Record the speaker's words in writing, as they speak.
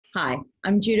Hi,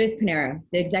 I'm Judith Pinero,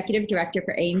 the Executive Director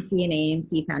for AAMC and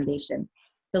AAMC Foundation,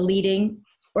 the leading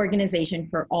organization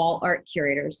for all art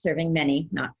curators serving many,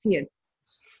 not few.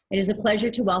 It is a pleasure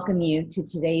to welcome you to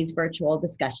today's virtual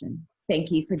discussion.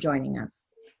 Thank you for joining us.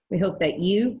 We hope that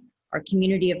you, our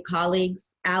community of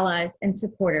colleagues, allies, and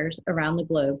supporters around the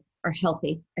globe are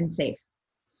healthy and safe.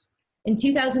 In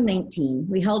 2019,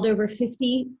 we held over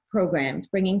 50 programs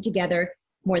bringing together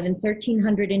more than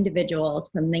 1,300 individuals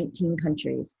from 19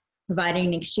 countries, providing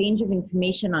an exchange of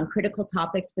information on critical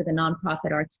topics for the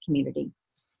nonprofit arts community.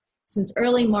 Since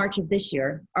early March of this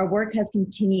year, our work has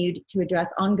continued to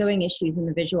address ongoing issues in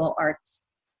the visual arts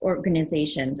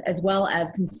organizations, as well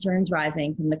as concerns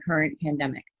rising from the current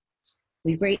pandemic.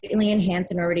 We've greatly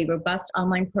enhanced an already robust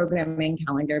online programming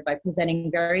calendar by presenting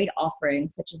varied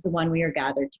offerings such as the one we are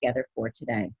gathered together for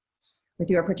today. With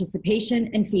your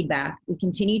participation and feedback, we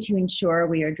continue to ensure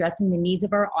we are addressing the needs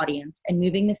of our audience and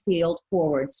moving the field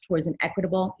forwards towards an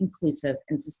equitable, inclusive,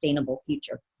 and sustainable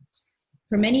future.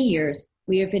 For many years,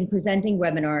 we have been presenting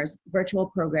webinars,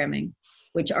 virtual programming,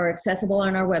 which are accessible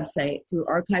on our website through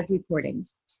archived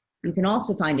recordings. You can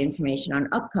also find information on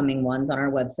upcoming ones on our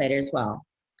website as well,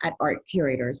 at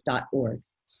artcurators.org.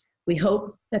 We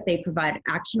hope that they provide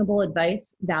actionable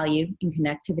advice, value, and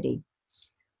connectivity.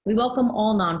 We welcome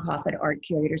all nonprofit art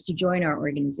curators to join our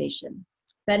organization.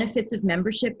 Benefits of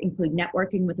membership include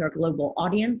networking with our global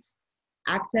audience,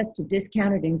 access to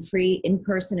discounted and free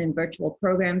in-person and virtual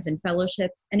programs and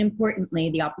fellowships, and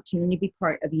importantly, the opportunity to be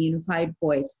part of a unified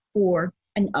voice for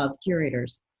and of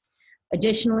curators.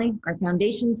 Additionally, our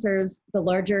foundation serves the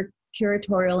larger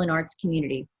curatorial and arts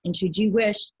community, and should you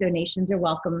wish, donations are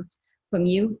welcome from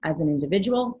you as an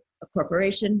individual, a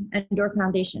corporation, and/or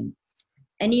foundation.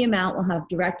 Any amount will have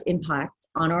direct impact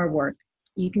on our work.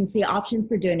 You can see options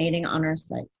for donating on our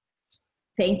site.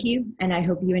 Thank you, and I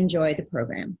hope you enjoy the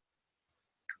program.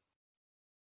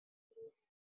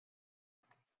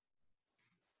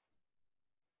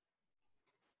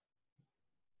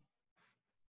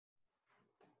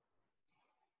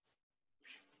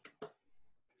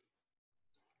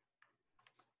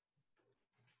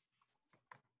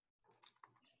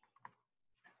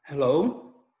 Hello,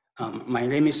 my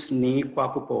name is Ni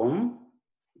Kwakupom,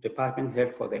 Department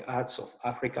Head for the Arts of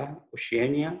Africa,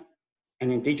 Oceania,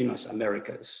 and Indigenous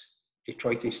Americas,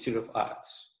 Detroit Institute of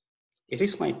Arts. It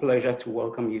is my pleasure to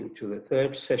welcome you to the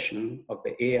third session of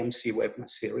the AAMC webinar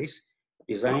series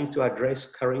designed to address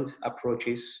current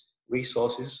approaches,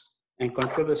 resources, and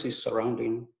controversies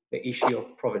surrounding the issue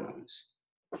of provenance.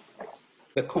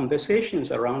 The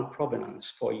conversations around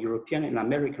provenance for European and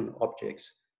American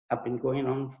objects have been going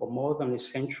on for more than a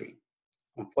century.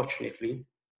 Unfortunately,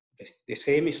 the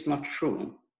same is not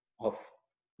true of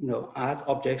art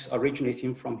objects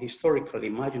originating from historically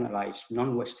marginalized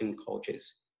non-Western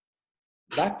cultures.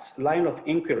 That line of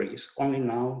inquiry is only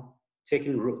now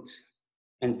taking root,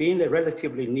 and being a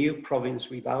relatively new province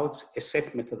without a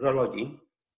set methodology,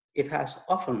 it has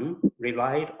often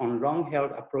relied on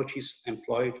long-held approaches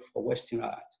employed for Western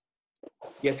art.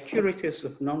 Yet curators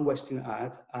of non-Western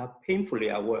art are painfully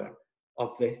aware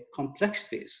of the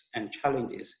complexities and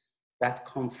challenges that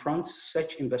confront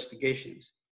such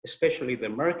investigations, especially the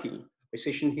murky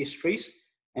acquisition histories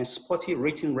and spotty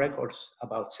written records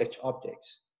about such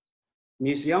objects.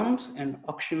 Museums and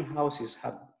auction houses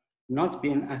have not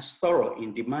been as thorough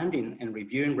in demanding and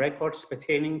reviewing records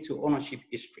pertaining to ownership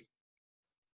history.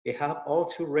 They have all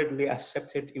too readily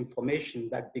accepted information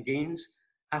that begins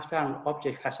after an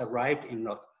object has arrived in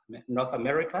North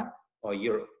America or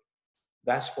Europe.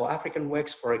 Thus, for African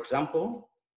works, for example,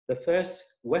 the first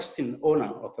Western owner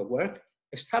of a work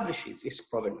establishes its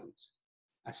provenance.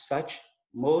 As such,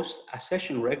 most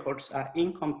accession records are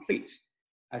incomplete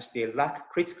as they lack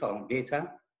critical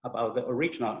data about the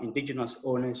original indigenous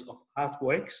owners of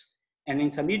artworks and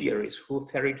intermediaries who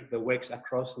ferried the works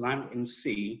across land and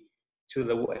sea to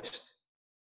the West.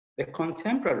 The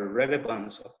contemporary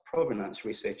relevance of provenance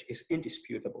research is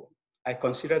indisputable. I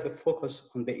consider the focus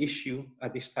on the issue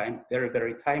at this time very,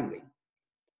 very timely.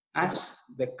 As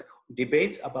the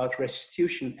debate about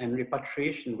restitution and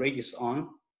repatriation rages on,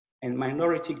 and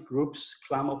minority groups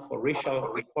clamor for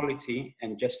racial equality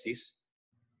and justice,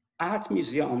 art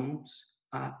museums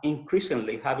are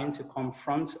increasingly having to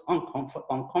confront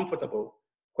uncomfortable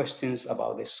questions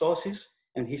about the sources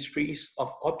and histories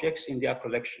of objects in their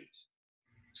collections.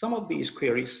 Some of these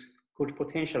queries could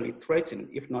potentially threaten,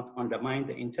 if not undermine,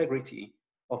 the integrity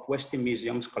of Western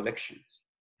museums' collections.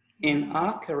 In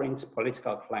our current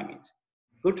political climate,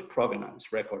 good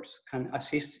provenance records can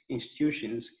assist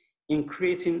institutions in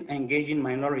creating engaging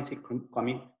minority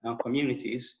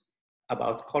communities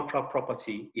about cultural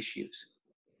property issues.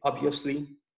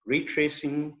 Obviously,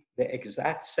 retracing the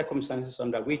exact circumstances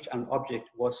under which an object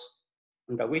was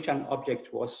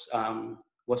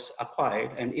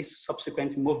acquired and its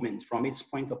subsequent movement from its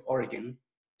point of origin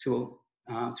to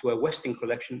a Western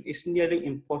collection is nearly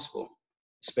impossible,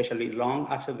 especially long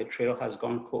after the trail has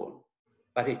gone cold.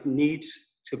 But it needs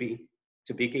to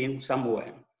begin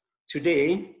somewhere.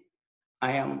 Today,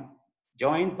 I am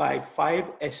joined by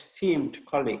 5 esteemed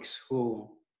colleagues who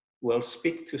will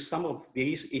speak to some of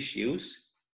these issues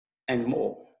and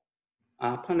more.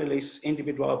 Our panelists'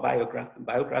 individual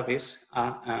biographies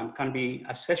can be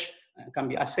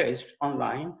accessed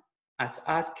online at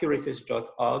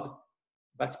artcurators.org,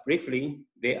 but briefly,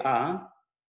 they are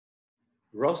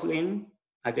Roslyn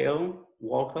Adele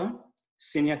Walker,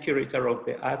 Senior Curator of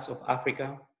the Arts of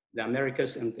Africa, the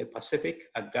Americas, and the Pacific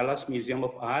at Dallas Museum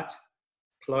of Art;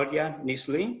 Claudia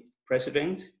Nisley,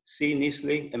 President, C.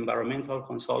 Nisley Environmental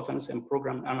Consultants and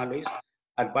Program Analyst,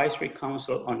 Advisory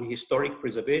Council on Historic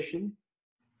Preservation;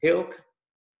 Hilk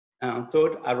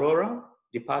Todd Aurora,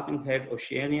 Department Head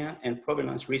Oceania and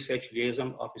Provenance Research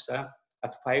Liaison Officer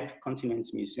at 5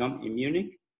 Continents Museum in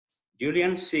Munich;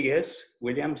 Julian Siges,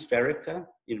 Williams Director,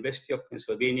 University of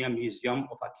Pennsylvania Museum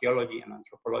of Archaeology and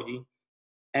Anthropology;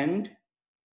 and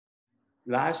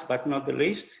last but not the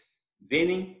least,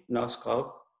 Vinnie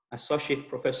Noskov, Associate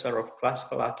Professor of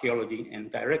Classical Archaeology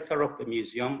and Director of the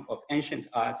Museum of Ancient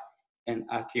Art and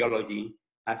Archaeology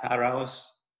at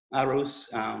Aarhus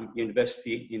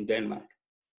University in Denmark.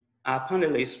 Our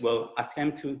panelists will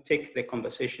attempt to take the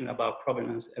conversation about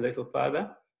provenance a little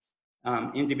further.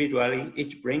 Individually,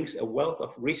 each brings a wealth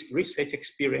of research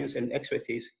experience and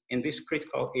expertise in this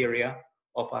critical area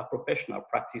of our professional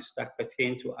practice that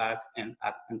pertain to art and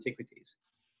antiquities.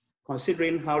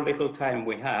 Considering how little time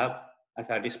we have at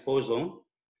our disposal,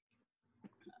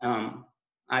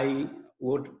 I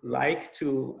would like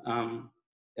to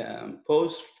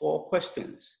pose 4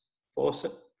 questions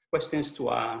to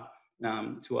our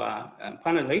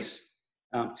panelists.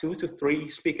 2 to 3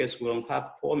 speakers will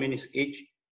have 4 minutes each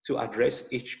to address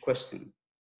each question.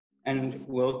 And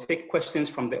we'll take questions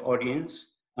from the audience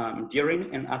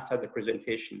during and after the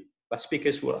presentation, but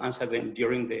speakers will answer them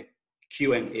during the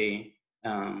Q&A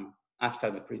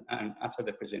after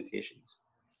the presentations.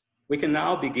 We can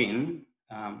now begin.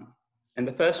 And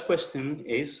the first question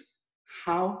is,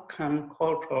 how can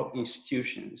cultural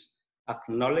institutions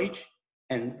acknowledge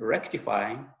and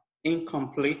rectify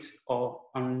incomplete or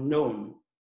unknown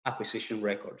acquisition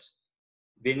records?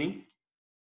 Vinnie?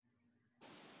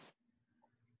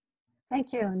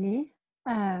 Thank you, Ni.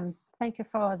 Thank you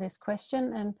for this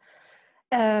question.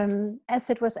 And as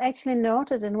it was actually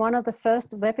noted in one of the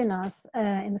first webinars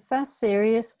in the first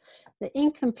series, the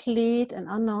incomplete and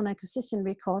unknown acquisition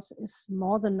records is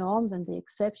more the norm than the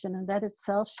exception, and that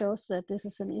itself shows that this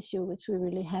is an issue which we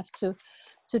really have to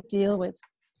deal with.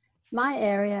 My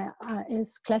area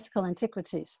is classical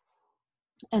antiquities,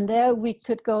 and there we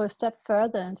could go a step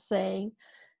further and saying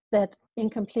that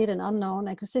incomplete and unknown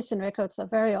acquisition records are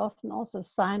very often also a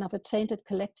sign of a tainted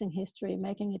collecting history,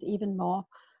 making it even more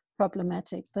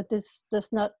problematic. But this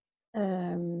does not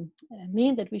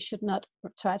mean that we should not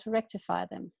try to rectify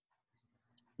them.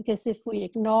 Because if we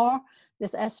ignore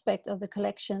this aspect of the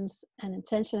collections and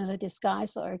intentionally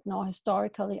disguise or ignore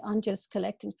historically unjust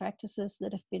collecting practices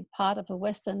that have been part of a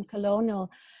Western colonial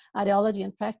ideology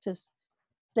and practice,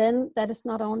 then that is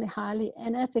not only highly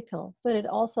unethical, but it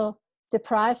also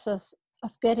deprives us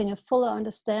of getting a fuller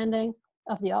understanding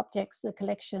of the objects, the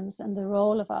collections, and the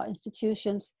role of our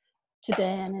institutions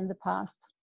today and in the past.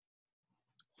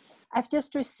 I've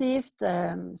just received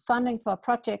funding for a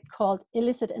project called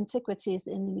Illicit Antiquities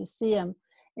in the Museum,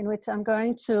 in which I'm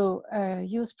going to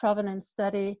use provenance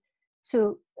study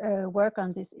to work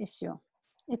on this issue.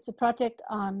 It's a project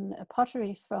on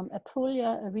pottery from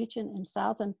Apulia, a region in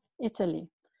southern Italy.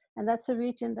 And that's a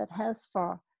region that has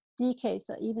for decades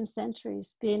or even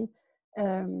centuries been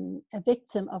a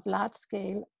victim of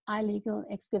large-scale illegal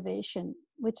excavation,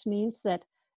 which means that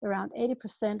around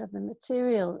 80% of the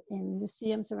material in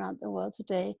museums around the world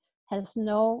today has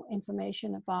no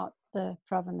information about the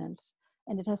provenance.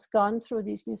 And it has gone through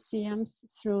these museums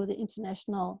through the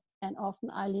international and often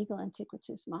illegal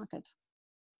antiquities market.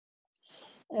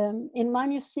 In my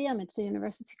museum, it's a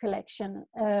university collection,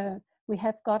 we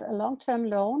have got a long-term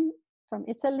loan from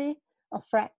Italy of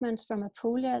fragments from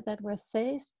Apulia that were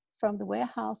seized from the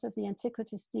warehouse of the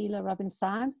antiquities dealer Robin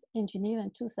Symes in Geneva in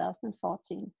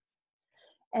 2014.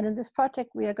 And in this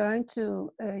project, we are going to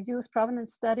use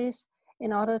provenance studies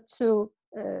in order to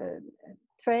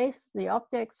trace the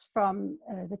objects from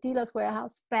the dealer's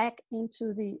warehouse back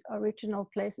into the original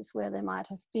places where they might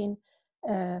have been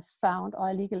found or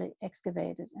illegally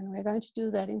excavated. And we're going to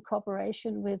do that in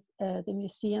cooperation with the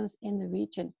museums in the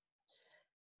region.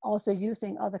 Also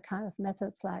using other kind of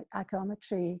methods like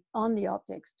archaeometry on the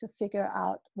objects to figure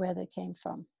out where they came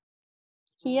from.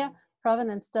 Here,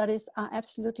 provenance studies are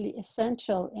absolutely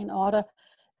essential in order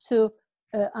to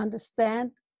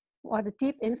understand what a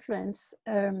deep influence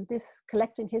this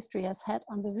collecting history has had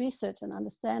on the research and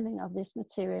understanding of this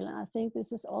material. And I think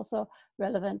this is also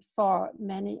relevant for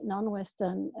many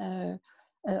non-Western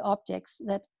objects,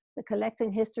 that the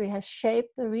collecting history has shaped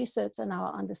the research and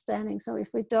our understanding. So if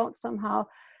we don't somehow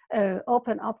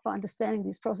open up for understanding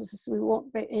these processes, we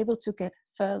won't be able to get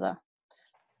further.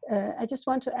 I just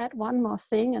want to add one more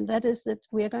thing, and that is that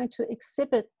we are going to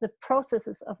exhibit the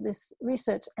processes of this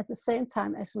research at the same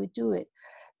time as we do it.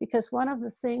 Because one of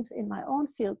the things in my own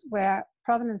field where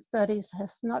provenance studies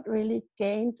has not really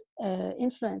gained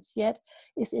influence yet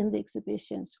is in the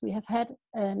exhibitions. We have had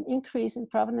an increase in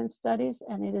provenance studies,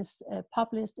 and it is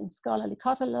published in scholarly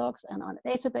catalogs and on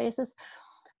databases.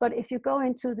 But if you go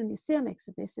into the museum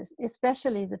exhibitions,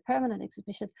 especially the permanent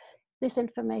exhibition, this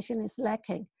information is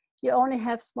lacking. You only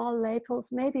have small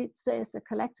labels, maybe it says the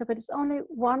collector, but it's only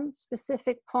one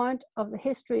specific point of the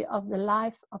history of the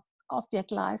life, of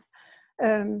object life.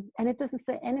 And it doesn't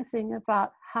say anything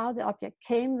about how the object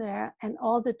came there and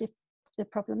all the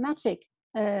problematic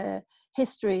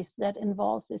histories that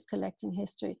involves this collecting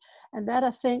history. And that, I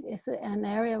think, is an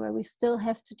area where we still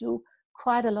have to do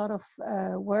quite a lot of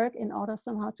work in order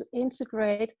somehow to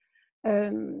integrate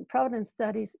provenance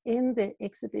studies in the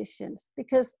exhibitions,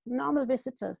 because normal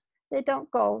visitors, they don't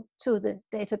go to the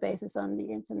databases on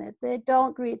the internet, they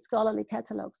don't read scholarly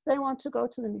catalogs, they want to go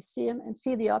to the museum and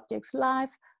see the objects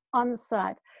live on the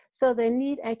site. So they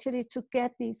need actually to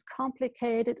get these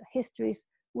complicated histories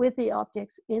with the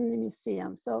objects in the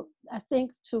museum. So I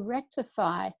think to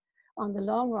rectify on the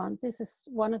long run, this is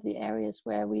one of the areas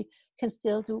where we can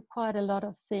still do quite a lot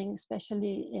of things,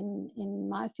 especially in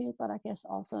my field, but I guess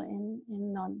also in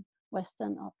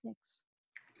non-Western objects.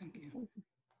 Thank you.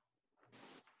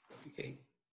 Okay.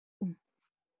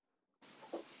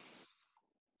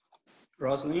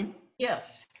 Rosalind?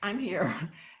 Yes, I'm here.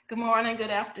 Good morning,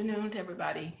 good afternoon to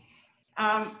everybody.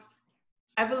 I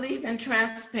believe in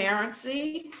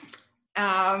transparency.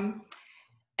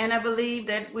 And I believe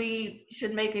that we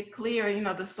should make it clear, you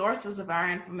know, the sources of our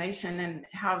information and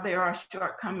how there are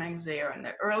shortcomings there. In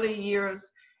the early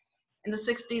years, in the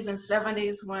 60s and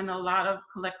 70s, when a lot of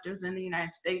collectors in the United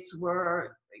States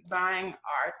were buying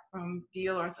art from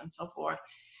dealers and so forth,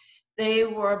 they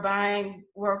were buying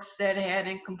works that had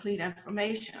incomplete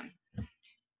information.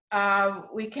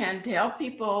 We can tell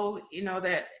people, you know,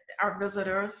 that our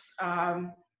visitors,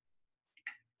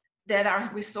 that our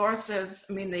resources,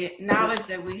 I mean, the knowledge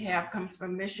that we have comes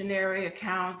from missionary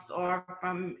accounts or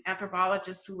from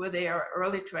anthropologists who were there,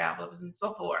 early travelers and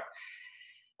so forth.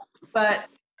 But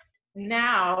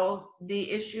now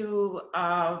the issue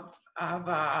of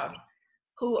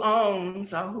who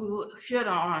owns or who should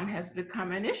own has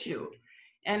become an issue.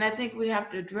 And I think we have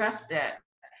to address that.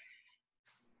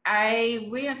 I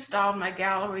reinstalled my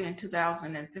gallery in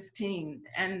 2015,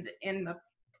 and in the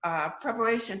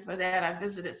preparation for that, I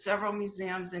visited several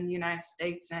museums in the United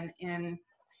States and in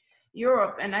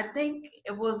Europe. And I think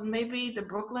it was maybe the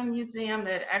Brooklyn Museum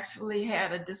that actually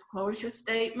had a disclosure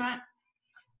statement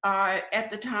at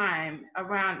the time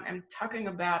around, I'm talking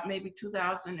about maybe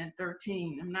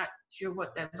 2013. I'm not sure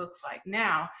what that looks like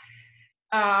now.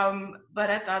 But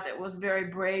I thought it was very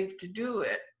brave to do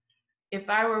it. If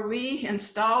I were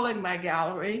reinstalling my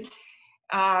gallery,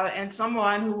 and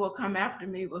someone who will come after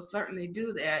me will certainly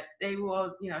do that, they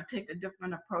will, you know, take a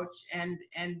different approach and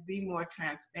be more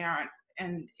transparent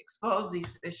and expose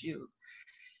these issues.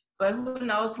 But who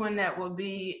knows when that will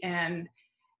be, and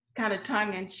it's kind of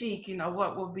tongue in cheek, you know,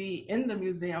 what will be in the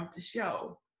museum to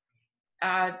show.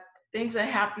 Things are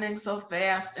happening so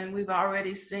fast, and we've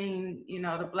already seen, you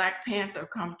know, the Black Panther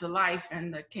come to life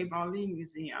in the Cabron Lee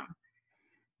Museum.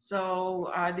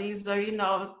 So these are, you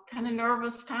know, kind of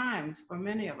nervous times for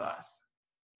many of us.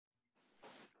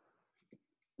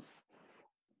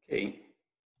 Okay.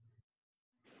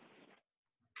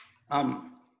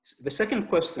 The second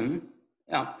question,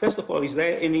 first of all, is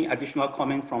there any additional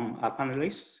comment from our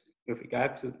panelists with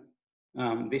regard to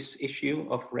this issue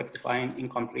of rectifying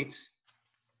incomplete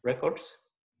records?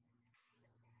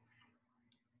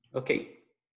 Okay.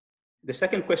 The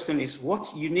second question is,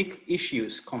 what unique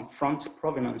issues confront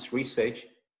provenance research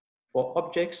for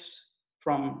objects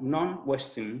from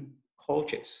non-Western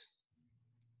cultures?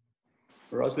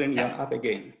 Rosalind, you're up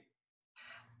again.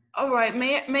 All right,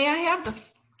 may I have the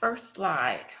first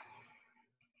slide,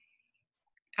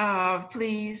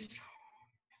 please?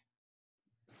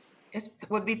 it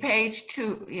would be page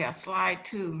 2, yeah, slide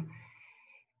 2.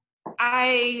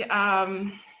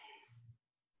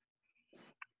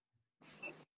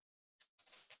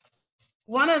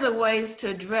 One of the ways to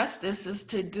address this is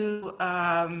to do,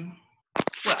 well,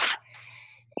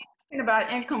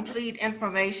 about incomplete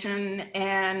information,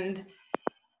 and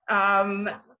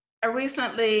I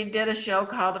recently did a show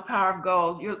called The Power of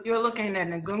Gold. You're looking at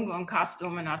an Egungun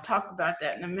costume, and I'll talk about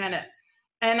that in a minute.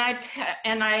 And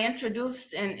I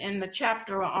introduced in the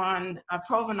chapter on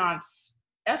provenance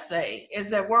essay is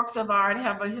that works of art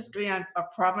have a history of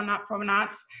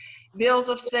provenance. Bills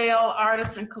of sale,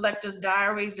 artists and collectors'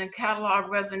 diaries, and catalog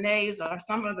raisonnés are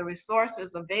some of the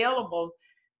resources available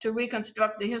to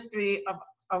reconstruct the history of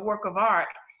a work of art.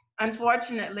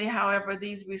 Unfortunately, however,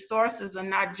 these resources are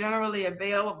not generally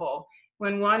available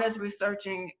when one is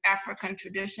researching African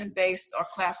tradition-based or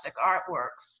classic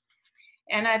artworks.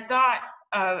 And I thought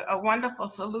a wonderful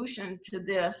solution to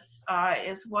this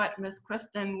is what Ms.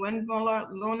 Kristen Windmuller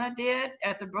Luna did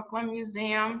at the Brooklyn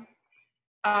Museum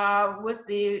with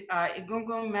the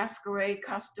Egungun masquerade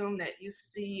costume that you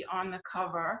see on the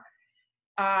cover.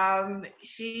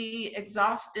 She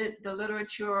exhausted the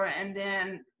literature and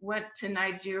then went to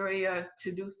Nigeria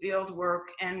to do field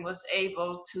work and was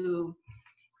able to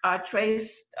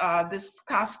trace this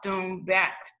costume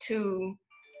back to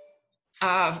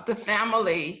the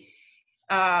family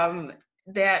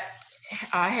that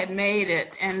had made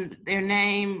it, and their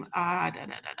name, now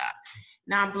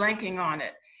I'm blanking on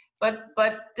it. But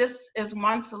this is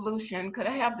one solution. Could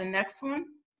I have the next one?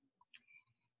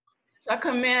 So I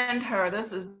commend her.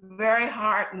 This is very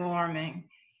heartwarming.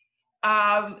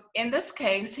 In this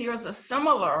case, here's a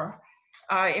similar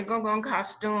Egungun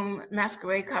costume,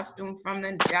 masquerade costume from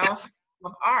the Dallas School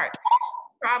of Art.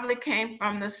 Probably came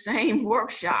from the same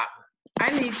workshop. I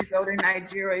need to go to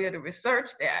Nigeria to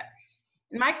research that.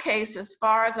 In my case, as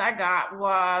far as I got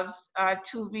was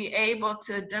to be able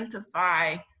to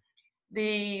identify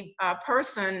the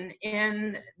person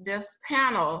in this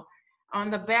panel. On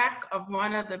the back of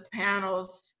one of the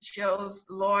panels shows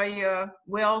lawyer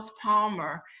Wells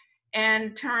Palmer,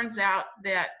 and turns out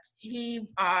that he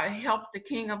helped the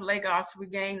King of Lagos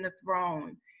regain the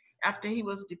throne after he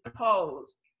was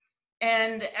deposed.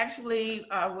 And actually,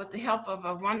 with the help of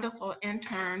a wonderful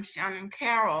intern, Shannon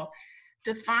Carroll,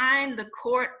 to find the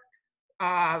court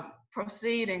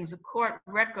proceedings, the court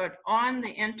record on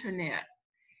the internet.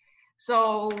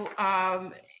 So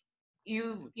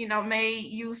you may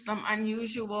use some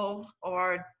unusual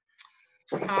or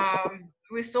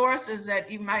resources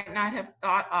that you might not have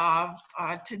thought of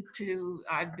to do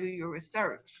your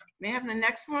research. May I have the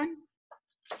next one?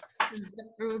 Just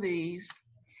zip through these.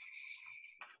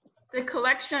 The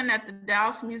collection at the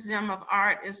Dallas Museum of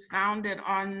Art is founded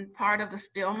on part of the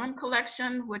Stillman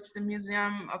collection, which the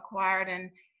museum acquired in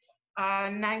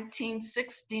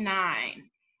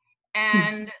 1969.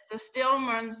 And the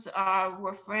Stillmans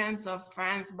were friends of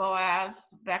Franz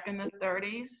Boas back in the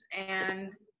 30s,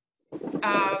 and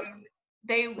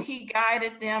he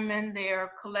guided them in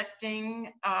their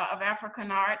collecting of African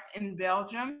art in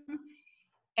Belgium.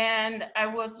 And I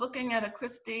was looking at a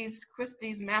Christie's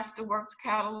Masterworks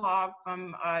catalog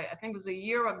from, I think it was a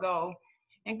year ago,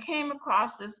 and came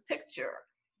across this picture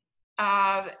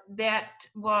that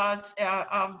was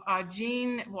of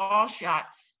Jean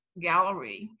Walshott's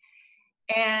gallery,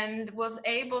 and was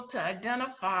able to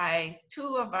identify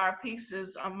 2 of our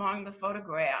pieces among the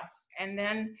photographs. And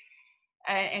then,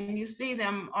 and you see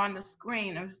them on the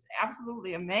screen. It's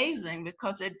absolutely amazing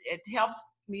because it helps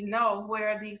me know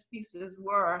where these pieces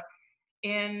were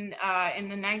in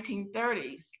the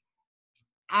 1930s.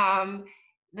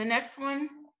 The next one.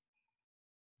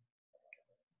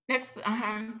 Next,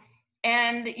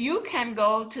 and you can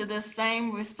go to the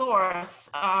same resource.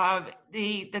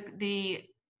 The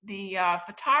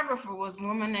photographer was a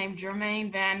woman named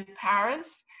Germaine Van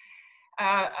Paris,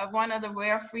 one of the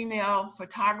rare female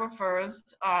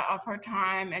photographers of her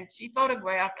time, and she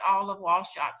photographed all of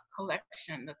Walshott's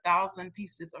collection, the 1,000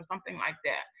 pieces or something like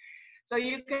that. So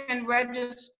you can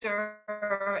register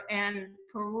and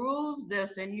peruse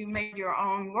this, and you make your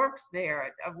own works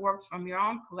there, works from your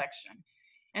own collection.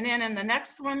 And then in the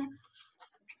next one,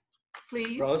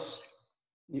 please. Rose,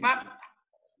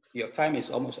 your time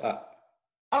is almost up.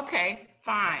 Okay,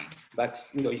 fine. But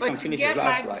you can finish the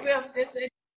last slide. But to get my drift, is it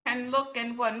can look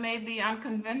in what may be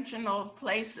unconventional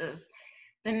places.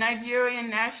 The Nigerian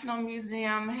National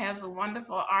Museum has a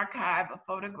wonderful archive of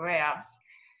photographs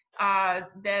that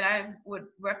I would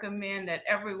recommend that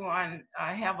everyone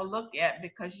have a look at,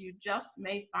 because you just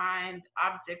may find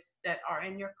objects that are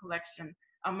in your collection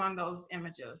among those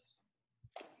images.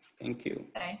 Thank you.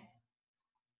 Okay.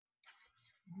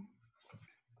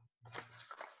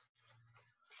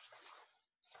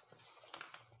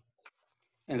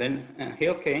 And then here,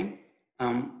 okay,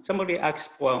 somebody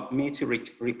asked for me to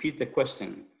repeat the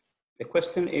question. The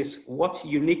question is, what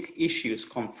unique issues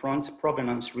confront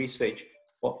provenance research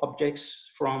for objects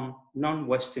from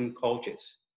non-Western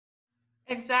cultures?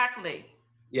 Exactly.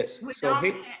 Yes. We So don't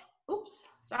here, oops,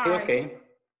 sorry. okay.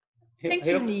 Thank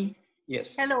you, Nii.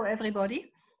 Yes. Hello,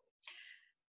 everybody.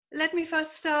 Let me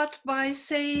first start by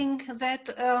saying that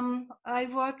I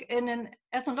work in an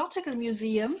ethnological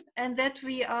museum, and that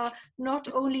we are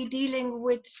not only dealing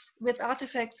with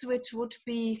artifacts which would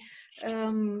be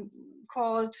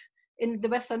called in the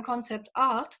Western concept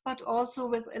art, but also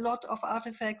with a lot of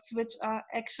artifacts which are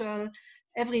actual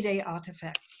everyday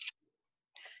artifacts.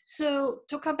 So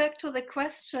to come back to the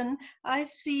question, I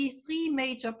see three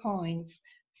major points.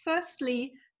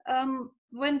 Firstly,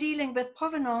 when dealing with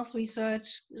provenance research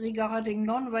regarding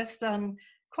non-Western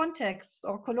contexts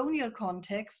or colonial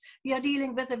contexts, we are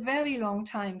dealing with a very long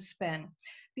time span.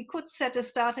 We could set a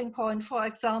starting point, for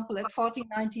example, at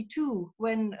 1492,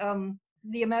 when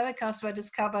the Americas were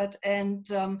discovered and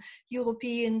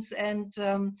Europeans and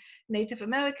Native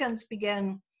Americans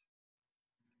began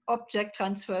object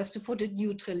transfers, to put it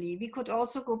neutrally. We could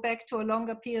also go back to a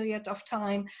longer period of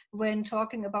time when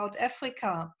talking about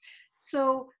Africa.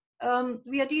 So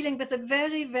we are dealing with a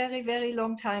very, very, very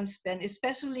long time span,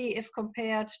 especially if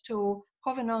compared to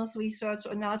provenance research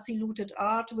on Nazi looted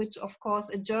art, which of course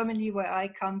in Germany, where I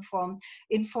come from,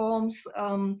 informs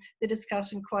the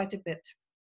discussion quite a bit.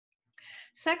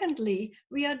 Secondly,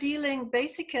 we are dealing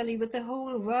basically with the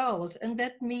whole world, and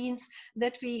that means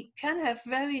that we can have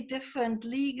very different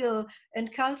legal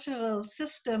and cultural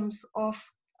systems of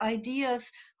ideas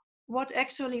what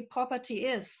actually property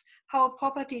is, how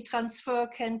property transfer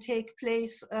can take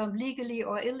place legally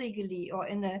or illegally, or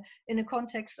in a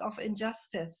context of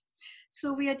injustice.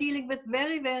 So we are dealing with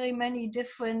very, very many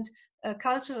different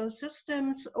cultural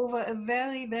systems over a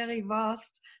very, very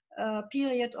vast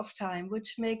period of time,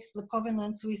 which makes the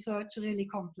provenance research really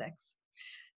complex.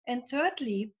 And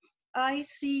thirdly, I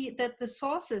see that the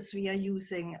sources we are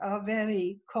using are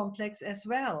very complex as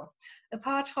well.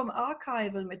 Apart from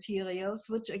archival materials,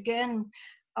 which again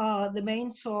are the main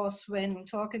source when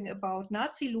talking about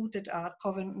Nazi looted art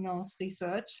provenance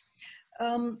research,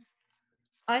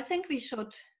 I think we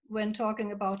should, when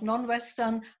talking about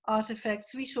non-Western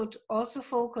artifacts, we should also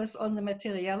focus on the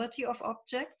materiality of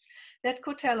objects. That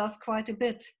could tell us quite a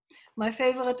bit. My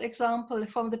favorite example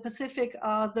from the Pacific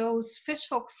are those fish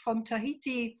hooks from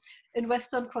Tahiti in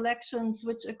Western collections,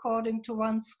 which according to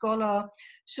one scholar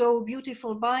show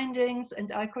beautiful bindings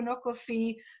and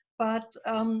iconography, but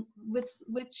with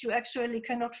which you actually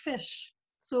cannot fish.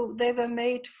 So they were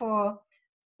made for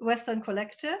Western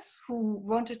collectors who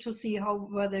wanted to see how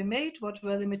were they made, what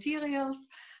were the materials,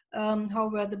 how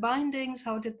were the bindings,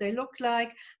 how did they look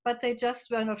like, but they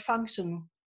just were not functioning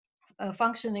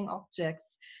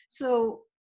objects. So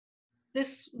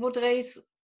this would raise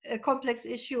a complex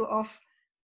issue of,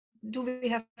 do we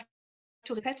have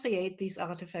to repatriate these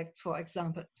artifacts, for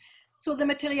example? So the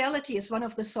materiality is one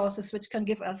of the sources which can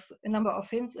give us a number of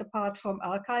hints apart from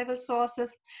archival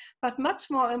sources, but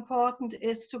much more important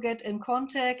is to get in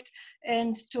contact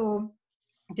and to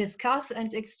discuss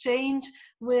and exchange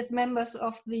with members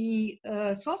of the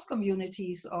source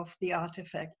communities of the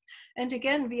artifacts. And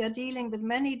again, we are dealing with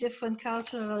many different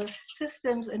cultural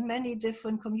systems and many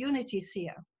different communities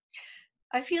here.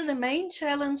 I feel the main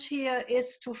challenge here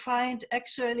is to find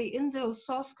actually in those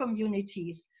source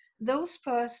communities those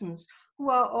persons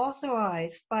who are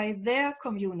authorized by their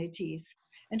communities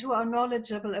and who are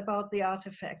knowledgeable about the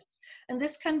artifacts. And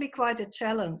this can be quite a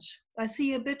challenge. I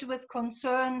see a bit with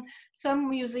concern some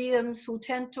museums who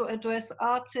tend to address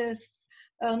artists,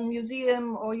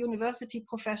 museum or university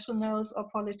professionals or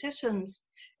politicians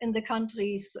in the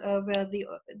countries where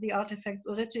the artifacts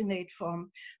originate from.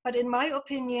 But in my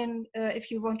opinion, if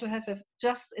you want to have a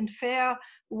just and fair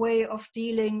way of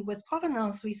dealing with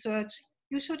provenance research,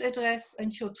 you should address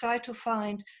and should try to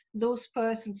find those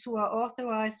persons who are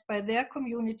authorized by their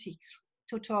communities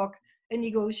to talk and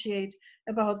negotiate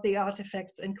about the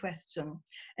artifacts in question.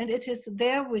 And it is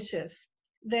their wishes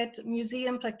that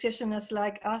museum practitioners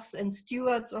like us and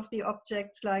stewards of the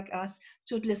objects like us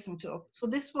should listen to. So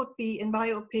this would be, in my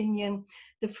opinion,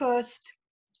 the first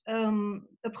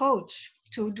approach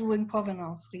to doing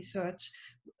provenance research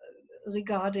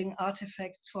regarding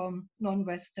artifacts from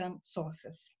non-Western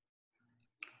sources.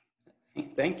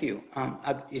 Thank you.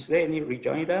 Is there any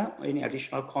rejoinder, any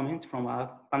additional comment from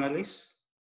our panelists?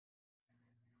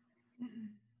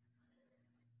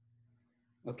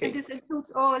 Okay. And this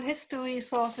includes oral history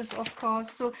sources, of course.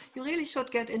 So you really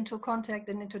should get into contact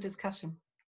and into discussion.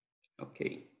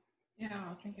 Okay.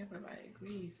 Yeah, I think everybody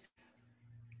agrees.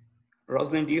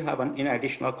 Rosalind, do you have any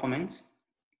additional comments?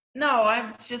 No,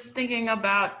 I'm just thinking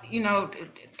about, you know,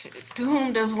 to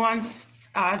whom does one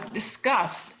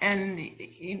discuss, and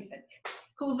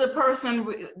who's the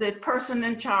person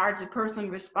in charge, the person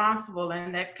responsible,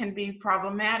 and that can be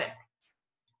problematic.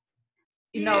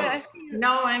 You know, Yeah,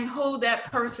 knowing who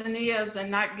that person is and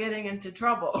not getting into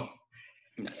trouble.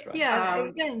 That's right. yeah,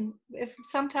 again, if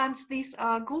sometimes these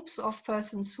are groups of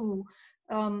persons who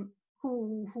have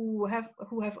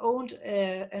owned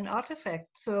an artifact.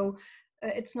 So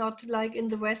it's not like in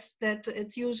the West that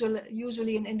it's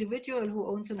usually an individual who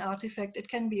owns an artifact. It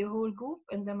can be a whole group,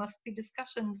 and there must be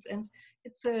discussions, and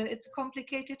it's a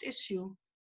complicated issue.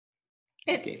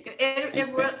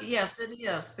 Yes, it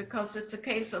is, because it's a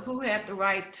case of who had the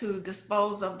right to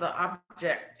dispose of the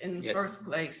object in the first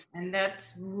place, and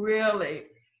that's really,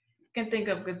 you can think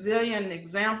of gazillion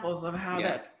examples of how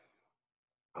that.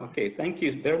 Okay, thank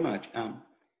you very much.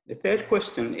 The third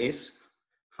question is,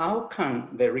 how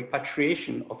can the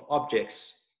repatriation of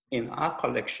objects in our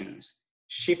collections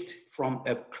shift from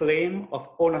a claim of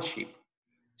ownership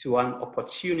to an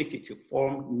opportunity to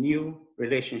form new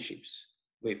relationships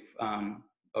with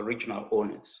original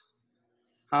owners?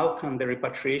 How can the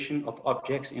repatriation of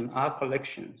objects in our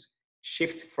collections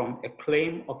shift from a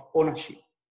claim of ownership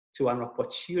to an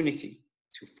opportunity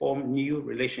to form new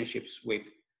relationships with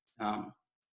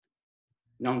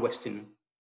non-Western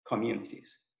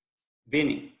communities?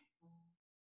 Vinny.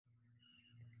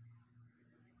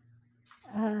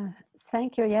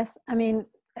 Thank you. Yes, I mean,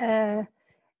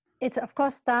 it of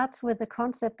course starts with the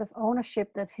concept of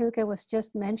ownership that Hilke was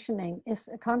just mentioning. Is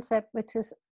a concept which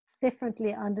is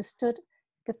differently understood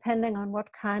depending on what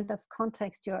kind of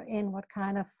context you're in, what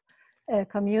kind of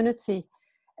community.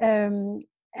 And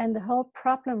the whole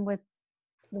problem with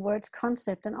the words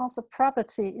concept and also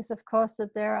property is, of course,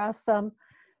 that there are some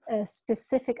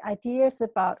specific ideas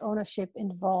about ownership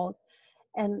involved.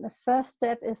 And the first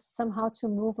step is somehow to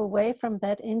move away from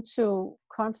that into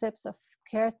concepts of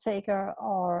caretaker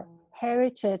or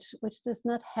heritage, which does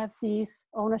not have these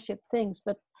ownership things.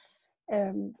 But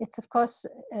it's of course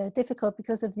difficult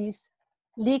because of these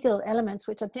legal elements,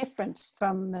 which are different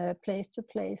from place to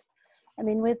place. I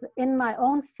mean, within my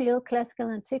own field, classical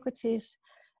antiquities,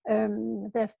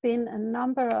 there have been a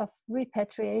number of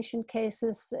repatriation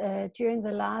cases during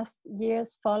the last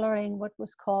years following what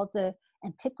was called the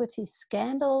antiquity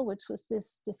scandal, which was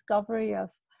this discovery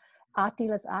of art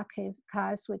dealers'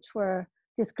 archives which were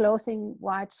disclosing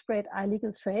widespread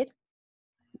illegal trade.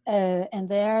 And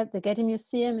there, the Getty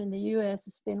Museum in the US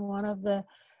has been one of the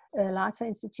larger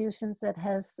institutions that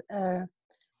has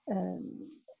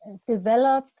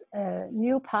developed a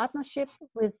new partnership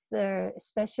with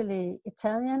especially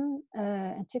Italian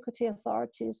antiquity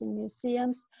authorities and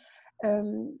museums,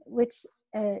 which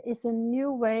is a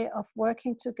new way of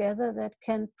working together that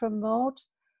can promote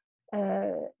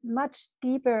much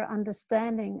deeper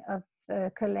understanding of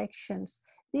collections.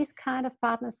 These kind of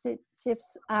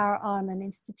partnerships are on an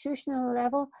institutional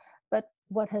level, but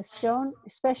what has shown,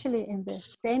 especially in the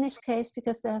Danish case,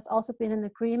 because there has also been an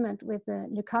agreement with the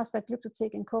New Carlsberg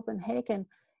Glyptotek in Copenhagen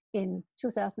in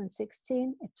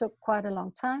 2016. It took quite a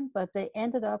long time, but they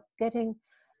ended up getting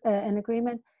an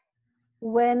agreement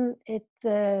when it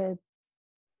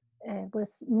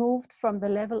was moved from the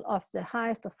level of the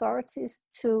highest authorities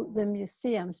to the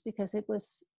museums, because it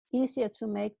was easier to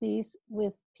make these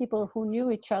with people who knew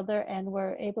each other and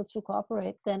were able to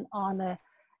cooperate than on a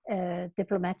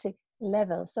diplomatic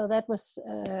level. So that was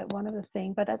one of the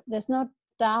things. But there's no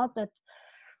doubt that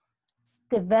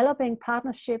developing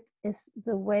partnership is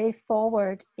the way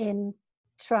forward in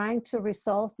trying to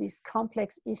resolve these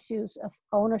complex issues of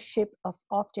ownership of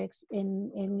objects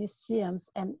in museums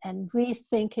and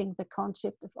rethinking the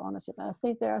concept of ownership. I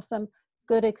think there are some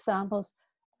good examples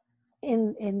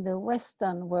in the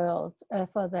Western world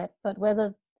for that, but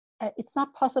whether it's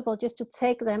not possible just to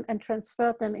take them and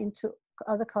transfer them into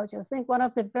other cultures. I think one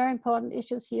of the very important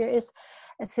issues here is,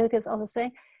 as Hilke is also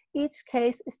saying, each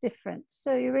case is different.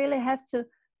 So you really have to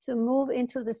move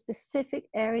into the specific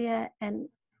area and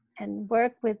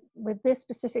work with this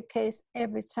specific case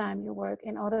every time you work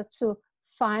in order to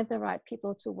find the right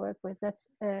people to work with.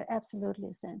 That's absolutely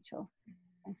essential.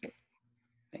 Thank you.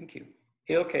 Thank you.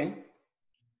 Hilke?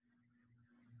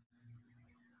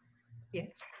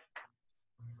 Yes.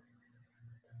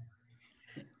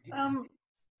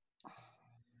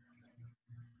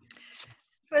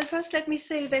 Well, first let me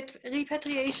say that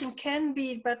repatriation can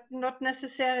be, but not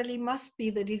necessarily must be,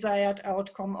 the desired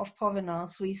outcome of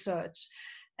provenance research.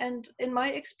 And in my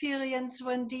experience,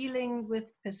 when dealing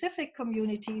with Pacific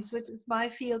communities, which is my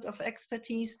field of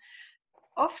expertise,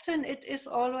 often it is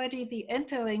already the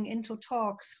entering into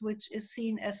talks which is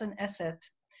seen as an asset,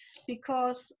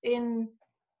 because in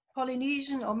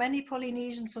Polynesian or many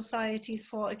Polynesian societies,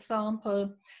 for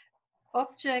example,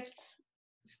 objects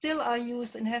still are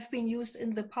used and have been used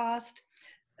in the past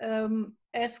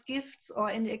as gifts or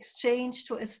in exchange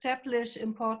to establish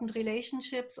important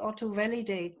relationships or to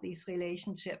validate these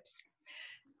relationships.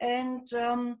 And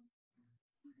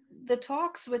the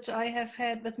talks which I have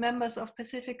had with members of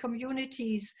Pacific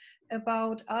communities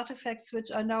about artifacts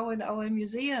which are now in our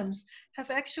museums have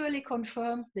actually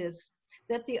confirmed this,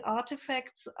 that the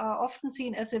artifacts are often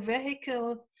seen as a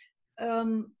vehicle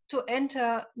to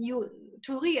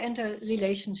re-enter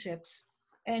relationships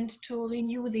and to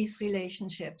renew these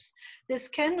relationships. This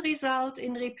can result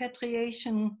in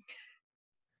repatriation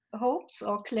hopes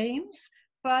or claims,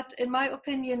 but in my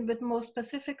opinion, with most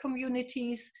Pacific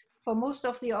communities, for most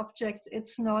of the objects,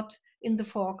 it's not in the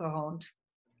foreground.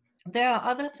 There are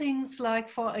other things like,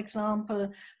 for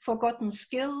example, forgotten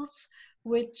skills,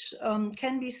 which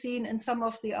can be seen in some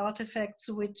of the artifacts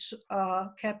which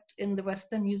are kept in the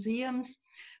Western museums,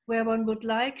 where one would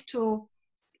like to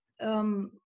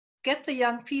get the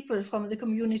young people from the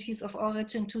communities of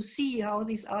origin to see how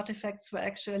these artifacts were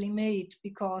actually made,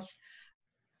 because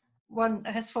one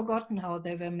has forgotten how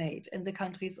they were made in the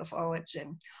countries of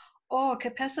origin. Or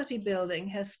capacity building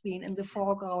has been in the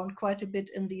foreground quite a bit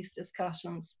in these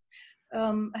discussions.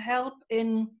 Help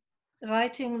in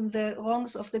righting the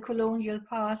wrongs of the colonial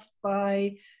past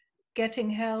by getting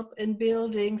help in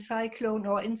building cyclone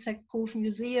or insect-proof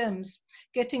museums,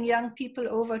 getting young people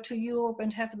over to Europe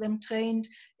and have them trained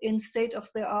in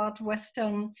state-of-the-art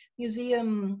Western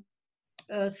museum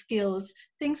skills.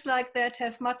 Things like that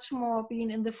have much more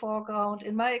been in the foreground,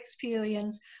 in my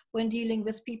experience, when dealing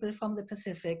with people from the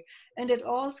Pacific. And it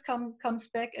all comes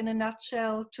back in a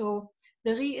nutshell to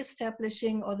the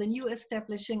re-establishing or the new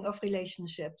establishing of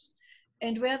relationships.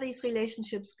 And where these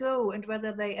relationships go and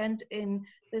whether they end in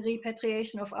the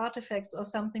repatriation of artifacts or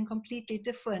something completely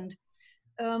different,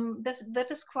 that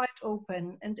is quite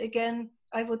open. And again,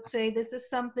 I would say this is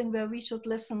something where we should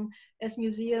listen as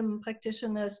museum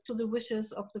practitioners to the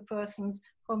wishes of the persons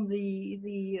from the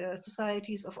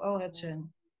societies of origin.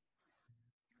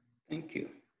 Thank you.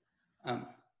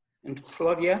 And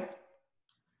Claudia?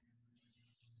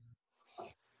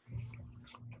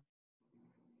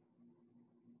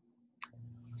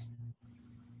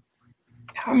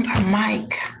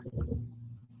 Mike.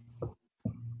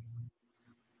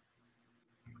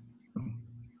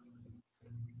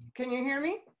 Can you hear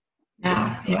me?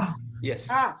 Yeah. Yes.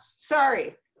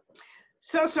 Sorry.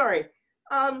 So sorry.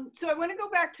 So I want to go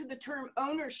back to the term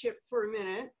ownership for a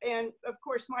minute. And of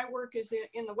course, my work is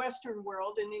in the Western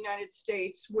world, in the United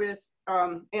States with,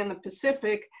 and the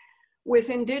Pacific, with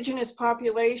indigenous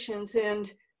populations.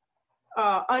 And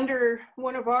under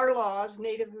one of our laws,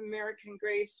 Native American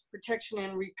Graves Protection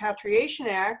and Repatriation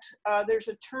Act, there's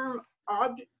a term,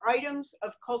 items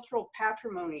of cultural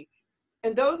patrimony.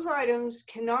 And those items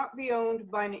cannot be owned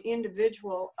by an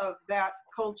individual of that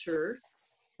culture.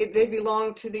 They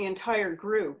belong to the entire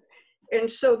group. And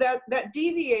so that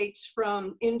deviates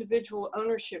from individual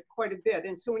ownership quite a bit.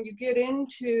 And so when you get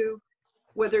into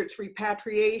whether it's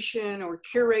repatriation or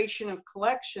curation of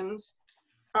collections,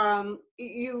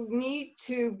 you need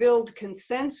to build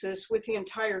consensus with the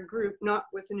entire group, not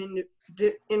with an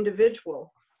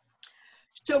individual.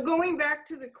 So going back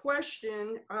to the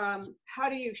question, how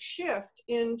do you shift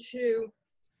into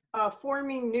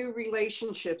forming new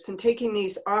relationships and taking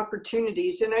these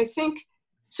opportunities? And I think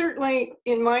certainly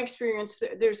in my experience,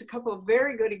 there's a couple of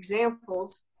very good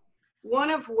examples, one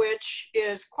of which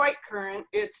is quite current.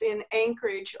 It's in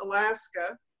Anchorage,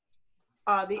 Alaska.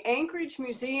 The Anchorage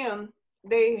Museum,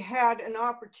 they had an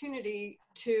opportunity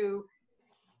to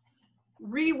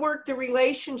rework the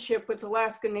relationship with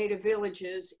Alaska Native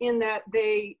villages in that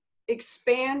they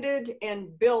expanded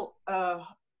and built a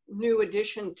new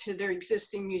addition to their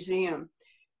existing museum.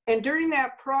 And during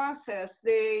that process,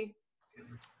 they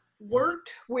worked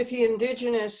with the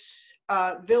indigenous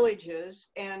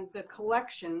villages and the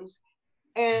collections,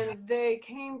 and they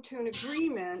came to an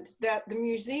agreement that the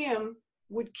museum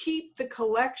would keep the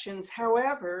collections.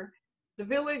 However, the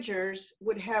villagers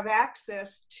would have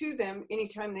access to them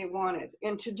anytime they wanted.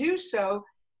 And to do so,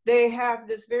 they have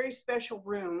this very special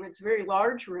room. It's a very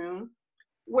large room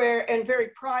and very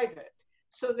private,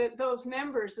 so that those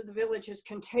members of the villages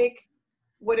can take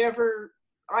whatever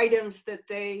items that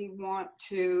they want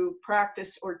to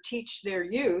practice or teach their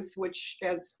youth, which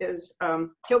as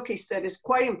Hilke said is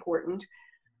quite important,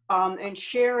 and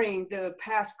sharing the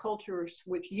past cultures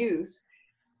with youth.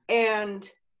 And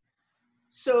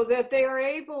so that they are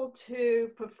able to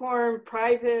perform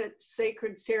private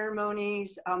sacred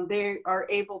ceremonies. They are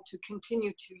able to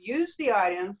continue to use the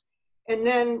items. And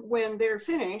then when they're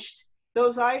finished,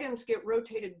 those items get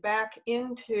rotated back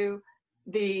into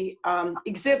the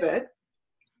exhibit.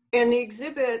 And the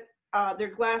exhibit,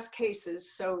 they're glass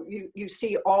cases, so you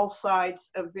see all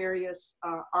sides of various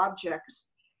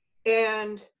objects.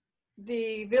 And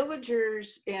the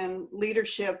villagers and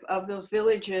leadership of those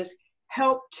villages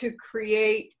help to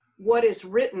create what is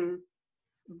written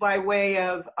by way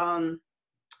of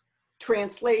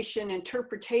translation,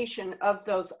 interpretation of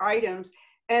those items.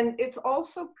 And it's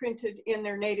also printed in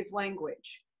their native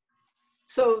language,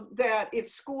 so that if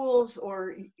schools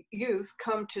or youth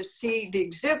come to see the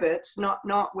exhibits,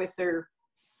 not with their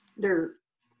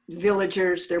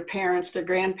villagers, their parents, their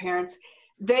grandparents,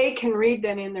 they can read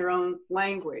them in their own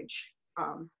language.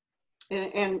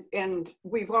 And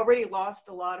we've already lost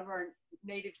a lot of our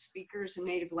native speakers and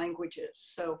native languages.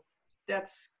 So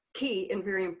that's key and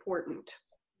very important.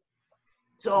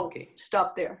 So Okay.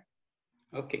 stop there.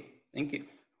 Okay, thank you.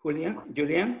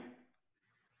 Julian?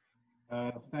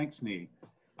 Thanks, Nee.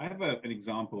 I have an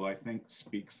example I think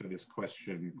speaks to this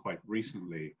question quite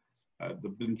recently.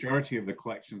 The majority of the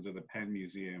collections of the Penn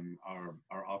Museum are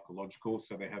archaeological,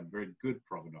 so they have very good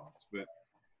provenance, but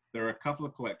there are a couple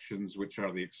of collections which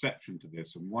are the exception to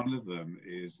this, and one of them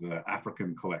is the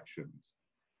African collections.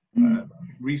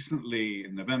 Recently,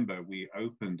 in November, we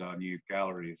opened our new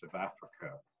Galleries of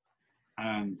Africa,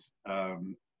 and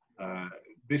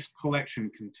this collection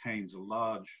contains a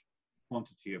large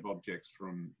quantity of objects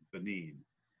from Benin.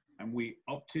 And we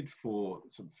opted for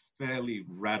some fairly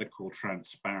radical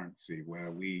transparency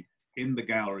where we, in the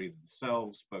gallery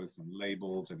themselves, both in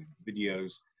labels and in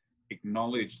videos,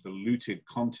 acknowledge the looted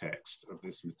context of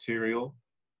this material,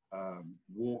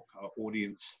 walk our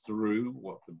audience through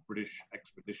what the British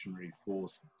Expeditionary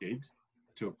Force did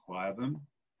to acquire them.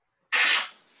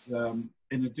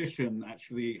 In addition,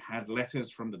 actually had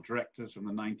letters from the directors from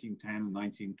the 1910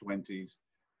 and 1920s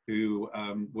who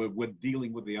were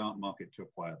dealing with the art market to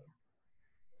acquire them.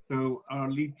 So our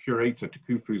lead curator,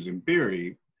 Tukufu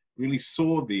Zimbiri, really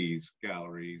saw these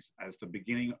galleries as the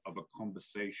beginning of a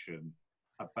conversation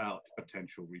about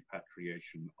potential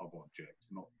repatriation of objects,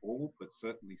 not all, but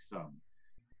certainly some.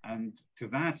 And to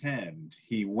that end,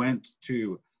 he went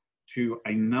to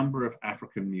a number of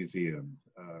African museums,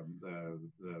 the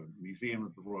Museum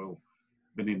of the Royal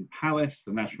Benin Palace,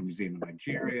 the National Museum of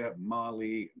Nigeria,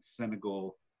 Mali,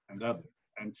 Senegal, and others,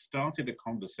 and started a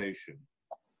conversation.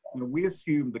 You know, we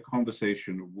assumed the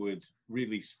conversation would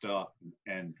really start and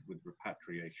end with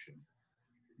repatriation,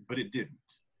 but it didn't.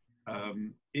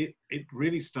 It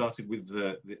really started with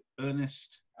the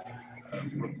earnest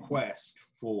request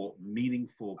for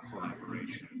meaningful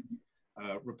collaboration.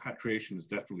 Repatriation is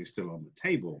definitely still on the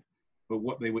table, but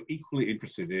what they were equally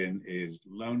interested in is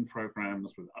loan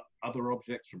programs with other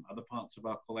objects from other parts of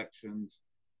our collections.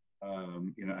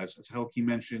 You know, as Helki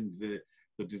mentioned,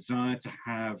 the desire to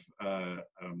have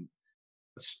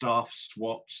staff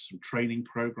swaps and training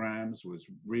programs was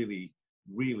really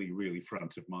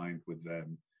front of mind with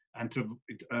them, and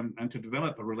to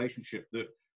develop a relationship that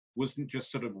wasn't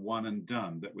just sort of one and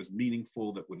done, that was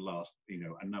meaningful, that would last, you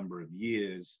know, a number of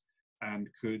years, and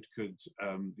could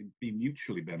be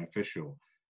mutually beneficial.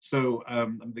 So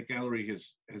the gallery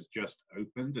has just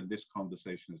opened, and this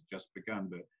conversation has just begun.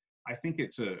 But I think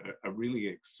it's a really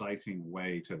exciting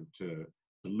way to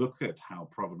look at how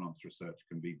provenance research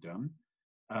can be done.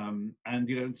 And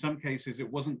you know, in some cases,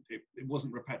 it wasn't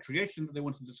repatriation that they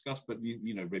wanted to discuss, but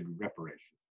you know, maybe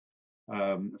reparation.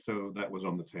 So that was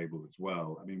on the table as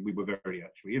well. I mean, we were very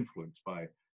actually influenced by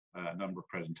a number of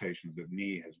presentations that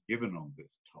Nee has given on this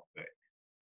topic.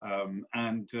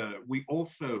 And we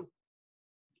also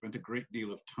spent a great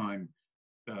deal of time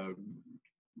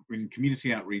in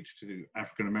community outreach to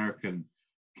African American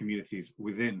communities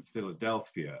within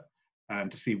Philadelphia, and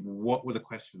to see what were the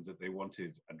questions that they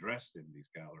wanted addressed in these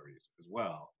galleries as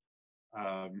well.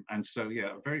 And so,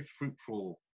 yeah, a very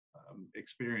fruitful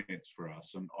experience for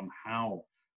us on how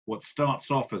what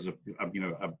starts off as a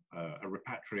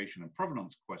repatriation and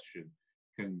provenance question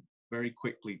can very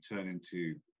quickly turn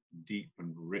into deep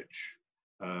and rich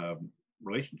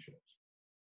relationships.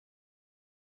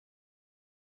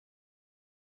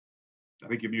 I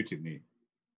think you're muted, Nee.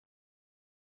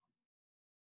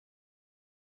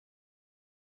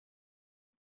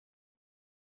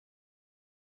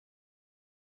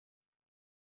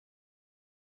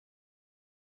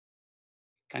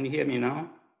 Can you hear me now?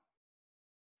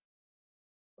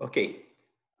 Okay.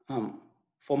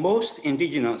 For most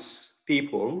indigenous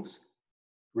peoples,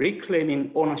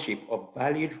 reclaiming ownership of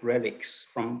valued relics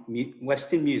from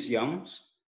Western museums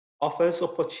offers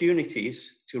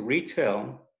opportunities to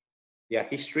retell their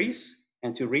histories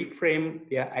and to reframe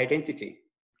their identity.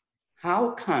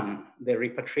 How can the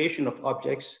repatriation of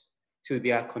objects to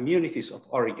their communities of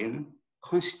origin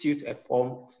constitute a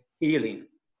form of healing?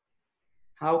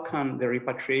 How can the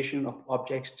repatriation of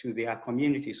objects to their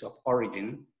communities of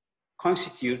origin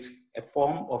constitute a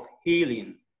form of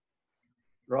healing?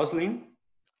 Rosalind?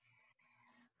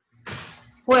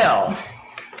 Well,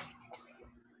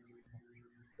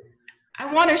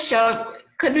 I want to show,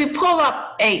 could we pull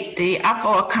up 8, the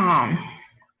AAAMC?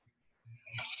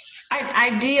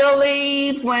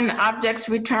 Ideally, when objects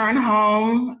return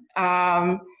home,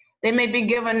 they may be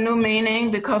given new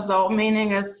meaning because the old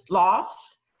meaning is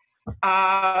lost.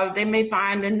 They may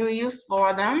find a new use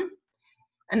for them,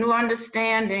 a new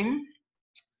understanding,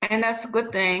 and that's a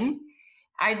good thing.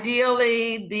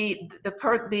 Ideally, the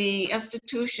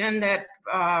institution that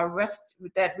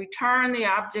returned the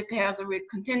object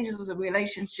continues a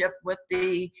relationship with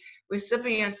the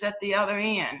recipients at the other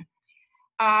end.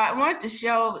 I want to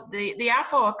show the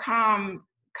AAAMC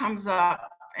comes up,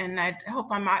 and I hope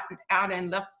I'm out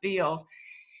in left field.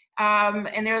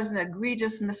 And there's an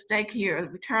egregious mistake here. The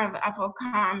return of the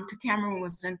AAAMC to Cameroon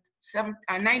was in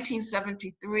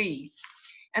 1973.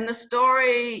 And the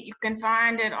story, you can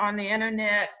find it on the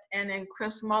internet and in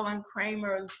Chris Mullen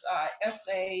Kramer's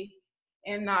essay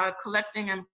in Collecting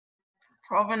and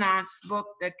Provenance book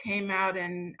that came out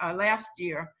in last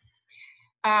year.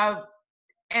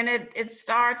 And it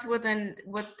starts with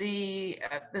the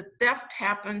theft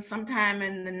happened sometime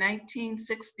in the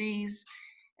 1960s,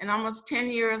 and almost 10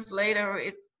 years later,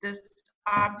 this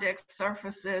object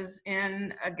surfaces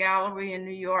in a gallery in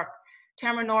New York.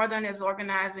 Tamara Northern is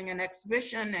organizing an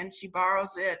exhibition, and she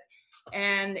borrows it,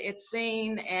 and it's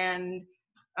seen, and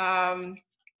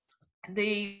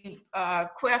the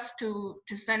quest to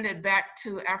send it back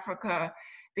to Africa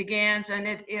begins, and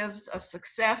it is a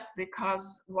success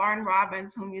because Warren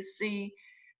Robbins, whom you see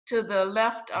to the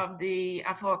left of the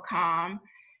AAAMC,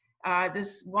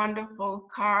 this wonderful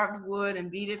carved wood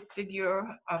and beaded figure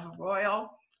of a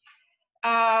royal,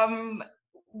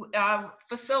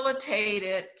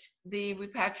 facilitated the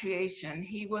repatriation.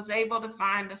 He was able to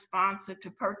find a sponsor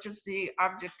to purchase the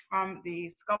object from the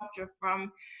sculpture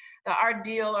from the art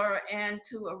dealer and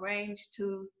to arrange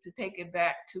to take it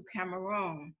back to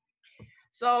Cameroon.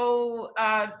 So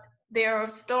there are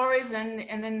stories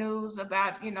in the news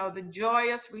about, the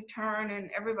joyous return,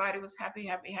 and everybody was happy,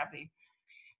 happy, happy.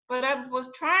 But I was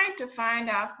trying to find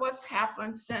out what's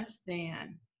happened since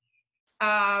then.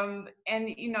 And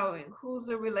who's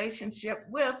the relationship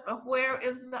with, but where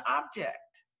is the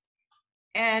object?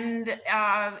 And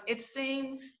it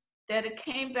seems that it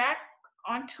came back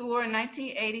on tour in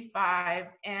 1985.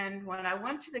 And when I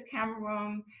went to the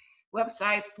Cameroon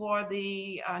website for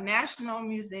the National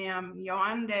Museum,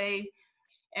 Yaoundé,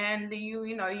 and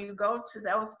you go to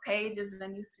those pages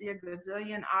and you see a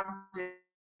gazillion objects,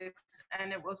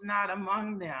 and it was not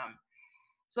among them.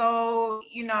 So,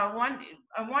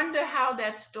 I wonder how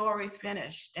that story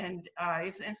finished. And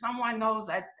if someone knows,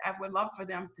 I would love for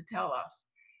them to tell us.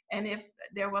 And if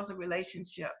there was a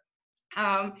relationship.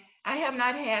 I have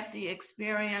not had the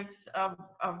experience of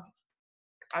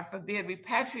I forbid,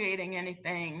 repatriating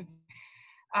anything.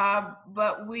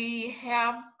 But we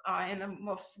have, in the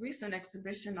most recent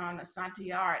exhibition on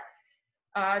Asante art,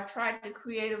 tried to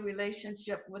create a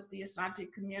relationship with the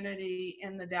Asante community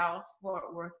in the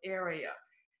Dallas-Fort Worth area.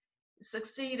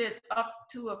 Succeeded up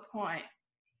to a point.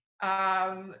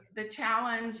 The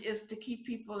challenge is to keep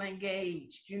people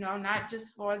engaged, not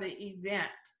just for the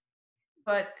event,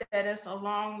 but that it's a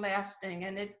long lasting,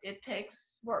 and it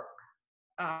takes work,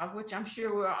 which I'm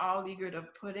sure we're all eager to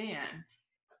put in.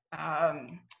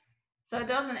 So it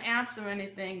doesn't answer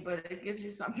anything, but it gives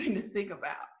you something to think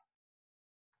about.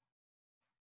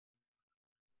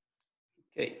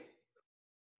 Okay.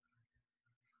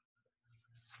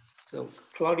 So,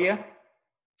 Claudia?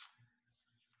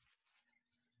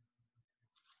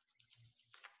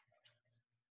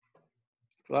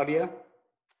 Claudia?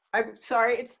 I'm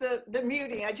sorry, it's the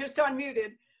muting. I just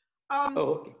unmuted.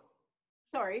 Okay.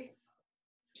 Sorry.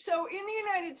 So in the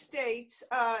United States,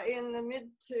 in the mid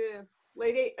to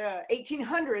late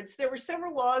 1800s, there were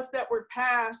several laws that were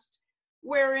passed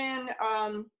wherein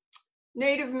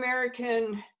Native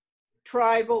American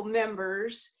tribal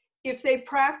members, if they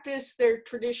practiced their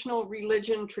traditional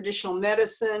religion, traditional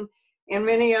medicine, and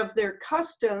many of their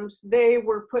customs, they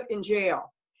were put in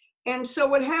jail. And so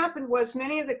what happened was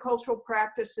many of the cultural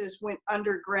practices went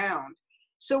underground.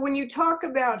 So when you talk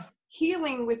about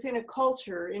healing within a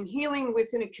culture and healing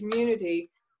within a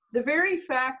community, the very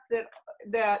fact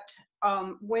that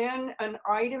when an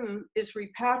item is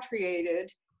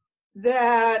repatriated,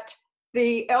 that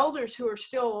the elders who are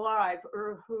still alive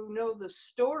or who know the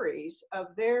stories of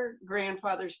their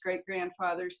grandfathers,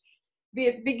 great-grandfathers,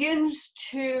 it begins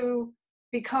to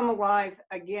become alive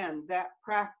again, that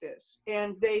practice.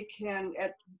 And they can,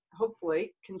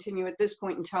 hopefully, continue at this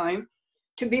point in time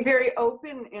to be very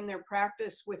open in their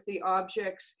practice with the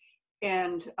objects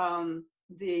and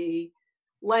the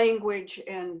language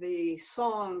and the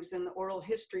songs and the oral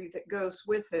history that goes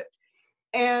with it.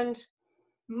 And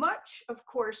much, of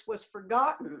course, was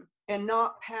forgotten and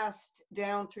not passed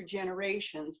down through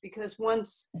generations, because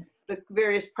once the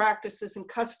various practices and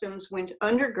customs went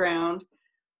underground,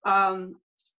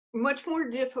 much more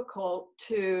difficult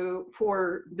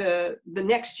for the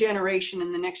next generation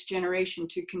and the next generation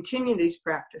to continue these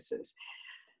practices.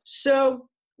 So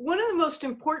one of the most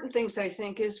important things, I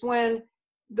think, is when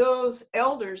those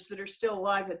elders that are still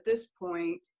alive at this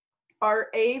point are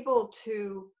able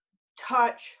to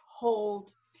touch,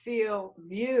 hold, feel,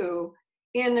 view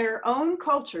in their own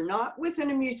culture, not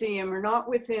within a museum or not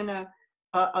within a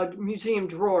museum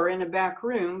drawer in a back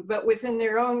room, but within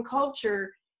their own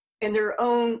culture and their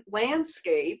own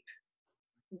landscape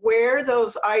where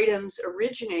those items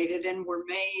originated and were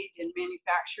made and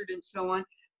manufactured and so on.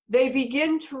 They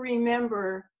begin to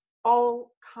remember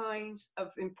all kinds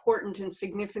of important and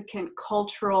significant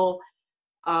cultural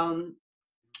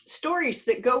stories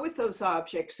that go with those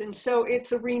objects. And so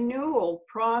it's a renewal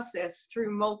process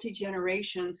through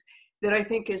multi-generations that I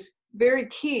think is very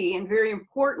key and very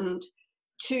important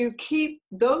to keep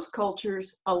those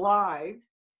cultures alive.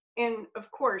 And of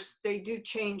course, they do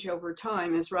change over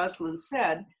time, as Rosalind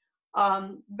said.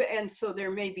 And so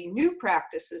there may be new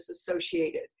practices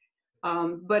associated,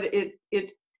 but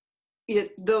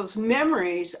those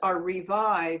memories are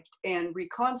revived and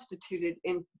reconstituted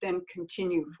and then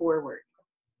continue forward.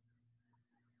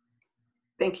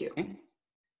 Thank you. Okay.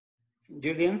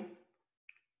 Julian?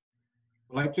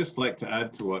 Well, I'd just like to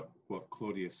add to what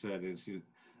Claudia said is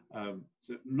so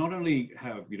not only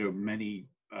have many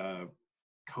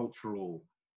cultural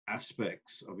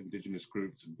aspects of indigenous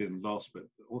groups been lost, but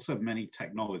also many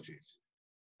technologies.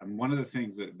 And one of the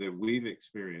things that we've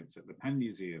experienced at the Penn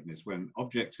Museum is when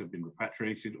objects have been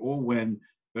repatriated, or when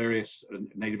various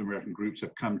Native American groups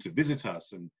have come to visit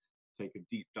us and take a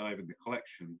deep dive in the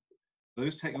collection,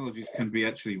 those technologies can be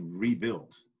actually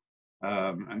rebuilt.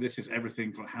 And this is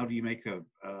everything from how do you make an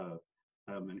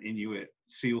Inuit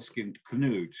seal-skinned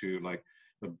canoe to like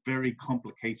the very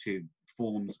complicated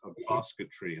forms of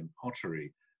basketry and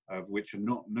pottery, which are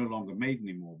no longer made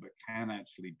anymore, but can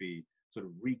actually be sort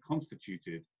of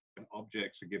reconstituted, and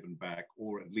objects are given back,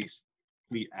 or at least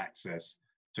complete access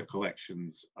to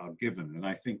collections are given. And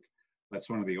I think that's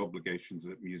one of the obligations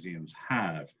that museums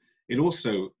have. It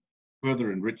also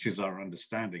further enriches our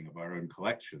understanding of our own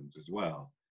collections as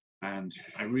well. And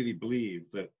I really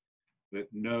believe that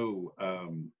no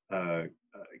outreach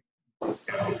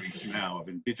now of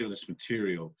indigenous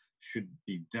material should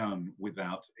be done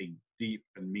without a deep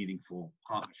and meaningful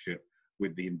partnership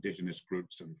with the indigenous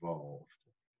groups involved.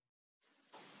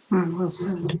 Well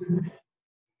said.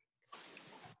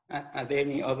 Are there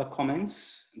any other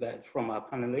comments from our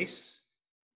panelists?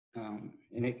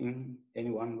 Anything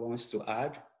anyone wants to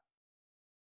add?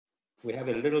 We have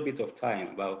a little bit of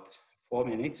time, about 4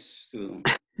 minutes to.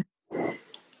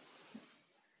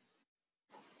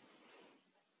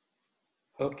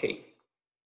 Okay.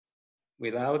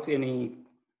 Without any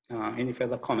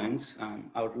further comments,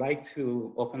 I would like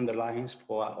to open the lines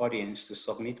for our audience to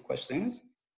submit questions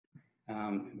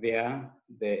via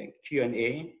the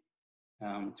Q&A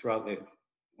throughout the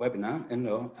webinar.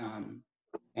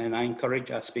 And I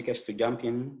encourage our speakers to jump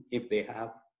in if they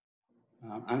have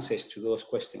answers to those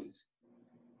questions.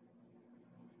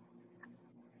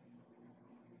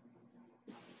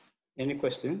 Any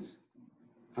questions?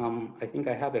 I think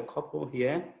I have a couple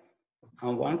here.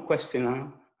 One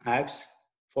questioner asks,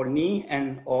 for Nee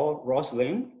or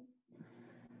Rosalind,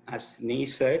 as Nee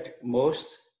said,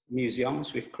 most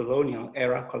museums with colonial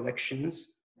era collections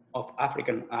of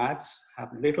African arts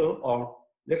have little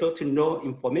to no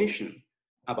information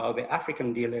about the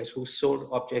African dealers who sold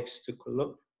objects to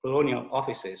colonial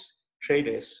officers,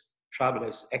 traders,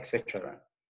 travelers, etc.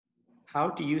 How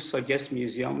do you suggest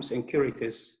museums and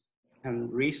curators can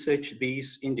research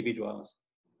these individuals,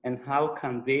 and how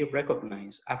can they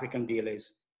recognize African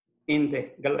dealers in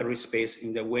the gallery space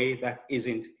in the way that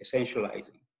isn't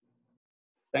essentializing?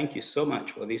 Thank you so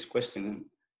much for this question.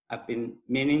 I've been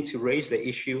meaning to raise the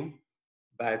issue,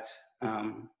 but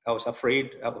I was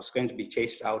afraid I was going to be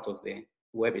chased out of the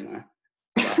webinar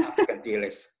about African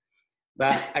dealers.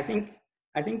 But I think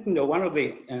one of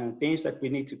the things that we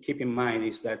need to keep in mind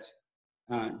is that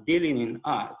dealing in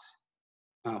art,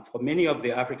 for many of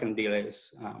the African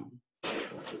dealers,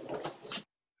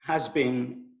 has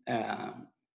been a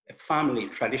family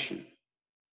tradition.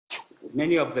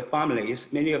 Many of the families,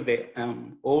 many of the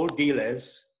old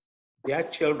dealers, their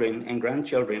children and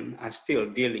grandchildren are still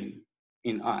dealing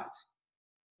in art.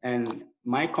 And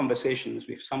my conversations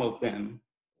with some of them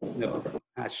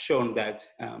has shown that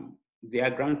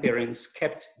their grandparents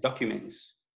kept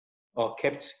documents or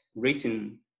kept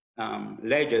written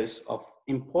ledgers of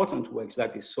important works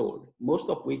that they sold, most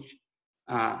of which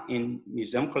are in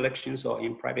museum collections or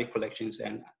in private collections,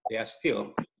 and they are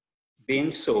still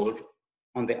being sold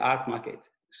on the art market.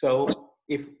 So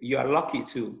if you are lucky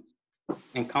to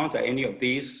encounter any of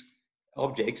these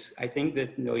objects, I think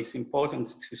that it's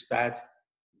important to start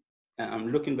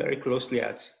looking very closely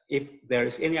at if there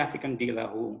is any African dealer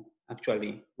who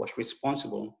actually was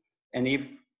responsible, and if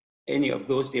any of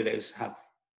those dealers have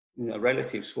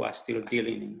relatives who are still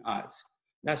dealing in art.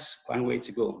 That's one way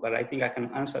to go, but I think I can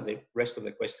answer the rest of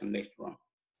the question later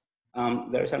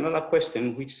on. There is another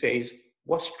question which says,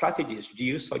 what strategies do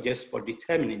you suggest for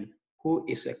determining who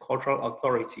is a cultural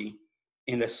authority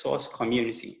in a source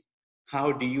community?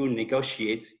 How do you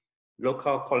negotiate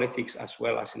local politics as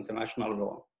well as international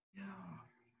law? Yeah.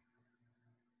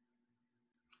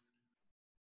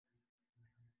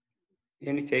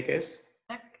 Any takers?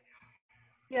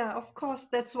 Yeah, of course,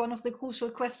 that's one of the crucial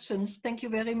questions. Thank you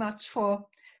very much for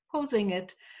posing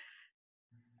it.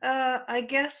 I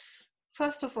guess,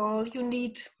 first of all, you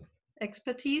need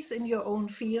expertise in your own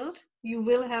field. You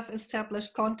will have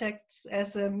established contacts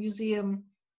as a museum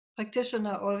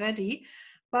practitioner already,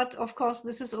 but of course,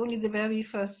 this is only the very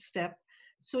first step.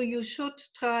 So you should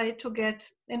try to get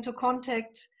into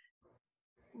contact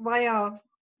via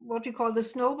what we call the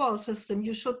snowball system.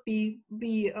 You should be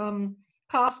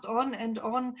passed on and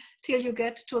on till you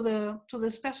get to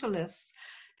the specialists.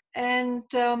 And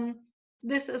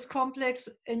this is complex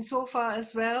insofar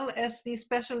as well as these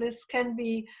specialists can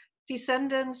be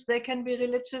descendants, they can be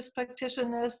religious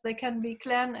practitioners, they can be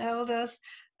clan elders,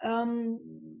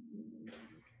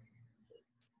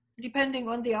 depending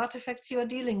on the artifacts you are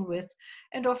dealing with.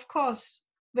 And of course,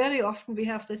 very often we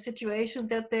have the situation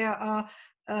that there are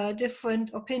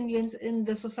different opinions in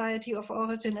the society of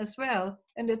origin as well.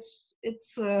 And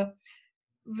it's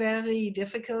very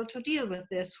difficult to deal with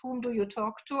this. Whom do you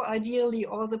talk to? Ideally,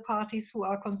 all the parties who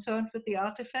are concerned with the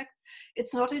artifacts.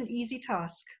 It's not an easy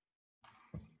task.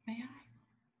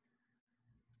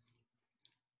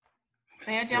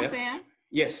 May I jump in?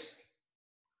 Yes.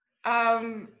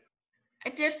 I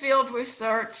did field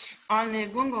research on the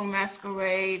Gungun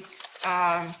Masquerade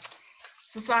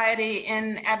Society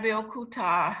in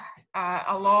Abeokuta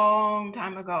a long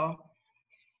time ago.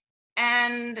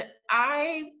 And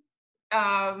I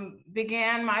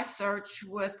began my search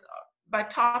by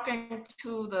talking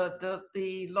to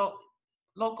the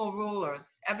local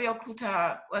rulers.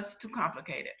 Abeokuta was too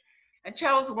complicated. I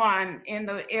chose one in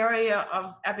the area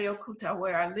of Abeokuta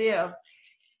where I live,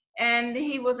 and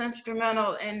he was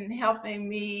instrumental in helping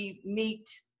me meet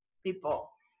people.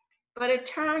 But it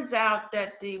turns out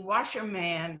that the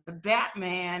washerman, the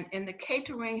batman in the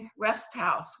catering rest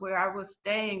house where I was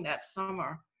staying that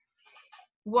summer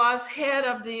was head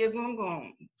of the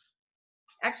Egungun.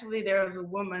 Actually, there was a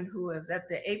woman who was at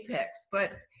the apex,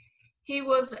 but he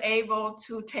was able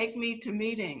to take me to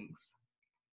meetings.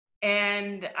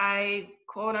 And I,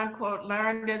 quote unquote,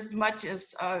 learned as much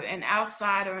as an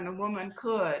outsider and a woman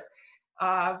could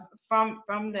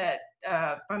from that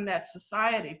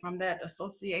society, from that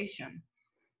association.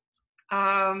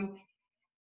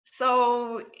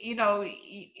 So you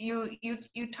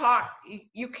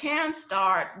can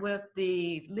start with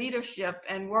the leadership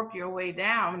and work your way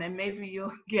down, and maybe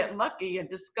you'll get lucky and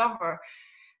discover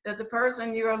that the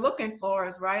person you're looking for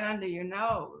is right under your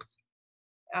nose,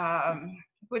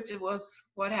 which was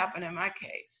what happened in my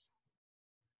case.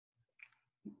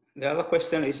 The other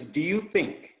question is, do you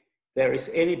think there is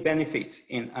any benefit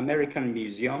in American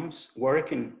museums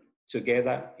working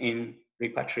together in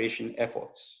repatriation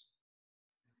efforts?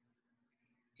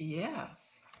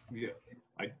 Yes. Yeah,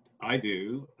 I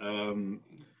do. I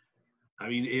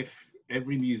mean, if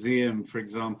every museum, for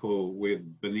example, with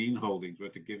Benin Holdings were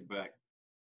to give back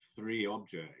 3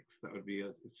 objects, that would be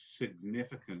a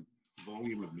significant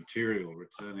volume of material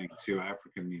returning to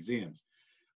African museums.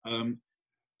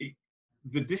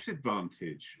 The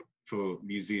disadvantage for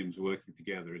museums working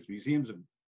together is museums are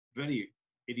very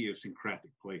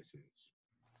idiosyncratic places.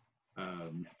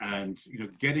 And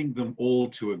getting them all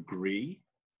to agree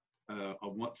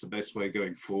on what's the best way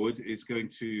going forward is going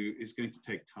to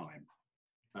take time.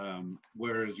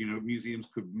 Whereas, you know, museums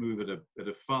could move at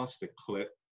a faster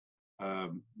clip,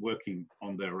 working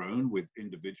on their own with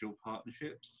individual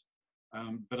partnerships.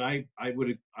 But I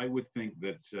would think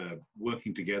that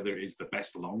working together is the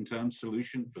best long-term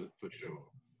solution for sure.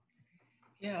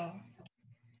 Yeah.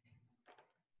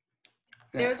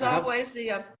 There's always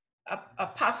a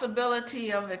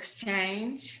possibility of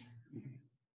exchange.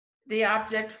 The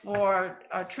object for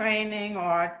training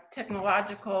or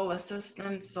technological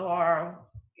assistance, or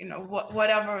you know,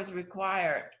 whatever is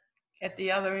required at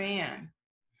the other end.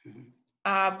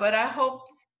 But I hope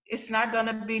it's not going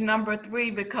to be number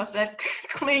 3, because that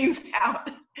cleans out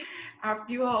our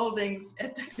few holdings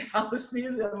at the Dallas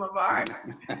Museum of Art.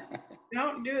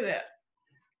 Don't do that.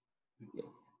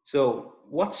 So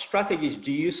what strategies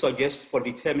do you suggest for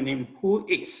determining who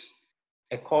is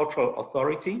a cultural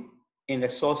authority in a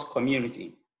source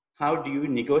community? How do you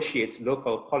negotiate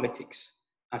local politics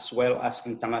as well as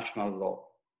international law?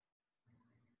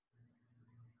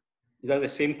 Is that the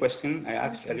same question I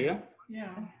asked earlier?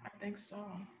 Yeah, I think so.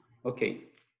 Okay.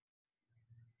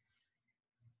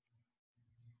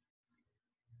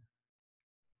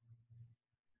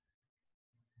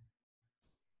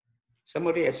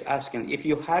 Somebody is asking, if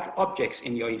you had objects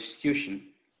in your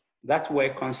institution that were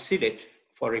considered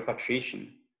for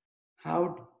repatriation,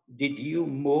 how did you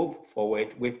move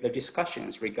forward with the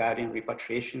discussions regarding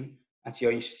repatriation at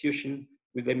your institution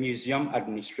with the museum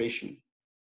administration?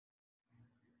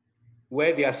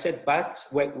 Were there setbacks?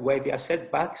 Oh,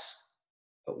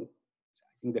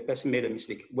 I think the person made a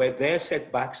mistake. Were there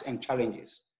setbacks and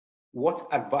challenges? What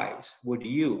advice would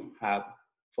you have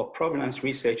for provenance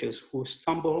researchers who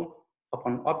stumble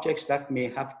upon objects that may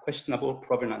have questionable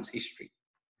provenance history?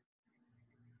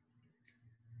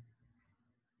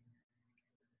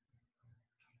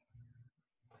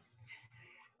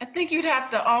 I think you'd have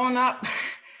to own up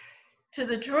to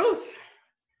the truth.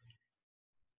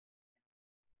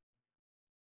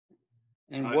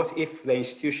 And what if the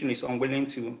institution is unwilling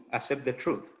to accept the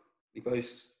truth because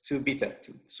it's too bitter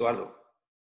to swallow?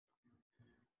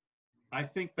 I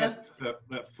think that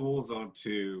falls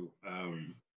onto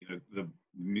you know, the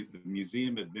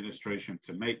museum administration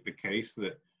to make the case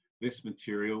that this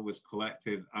material was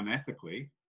collected unethically,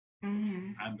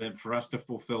 and then for us to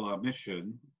fulfill our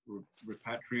mission,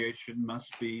 repatriation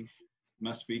must be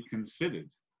considered.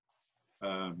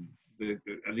 An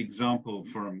example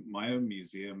from my own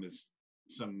museum is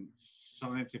some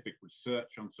scientific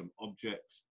research on some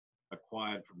objects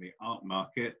acquired from the art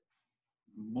market,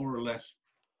 more or less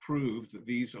proved that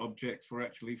these objects were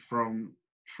actually from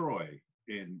Troy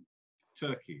in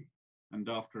Turkey. And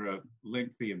after a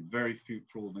lengthy and very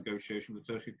fruitful negotiation with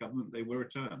the Turkish government, they were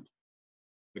returned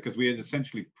because we had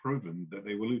essentially proven that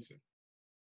they were looted.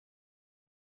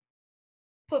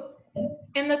 But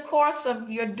in the course of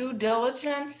your due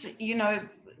diligence, you know,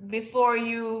 before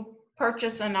you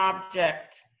purchase an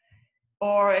object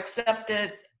or accept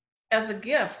it as a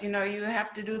gift, you know, you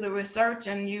have to do the research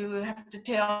and you have to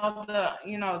tell the,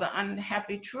 you know, the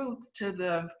unhappy truth to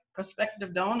the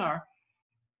prospective donor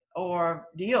or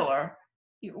dealer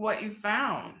what you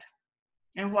found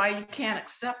and why you can't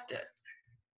accept it.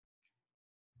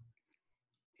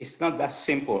 It's not that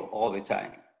simple all the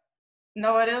time.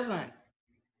 No, it isn't.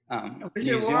 I wish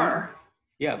it were.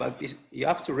 Yeah, but you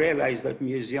have to realize that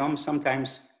museums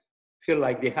sometimes feel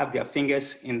like they have their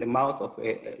fingers in the mouth of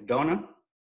a donor.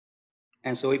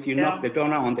 And so if you knock the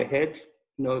donor on the head,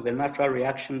 you know, the natural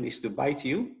reaction is to bite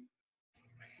you.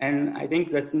 And I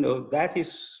think that, you know, that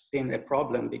has been a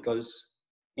problem because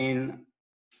in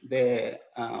the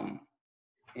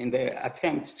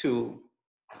attempt to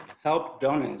help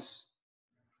donors,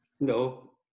 you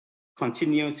know,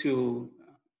 continue to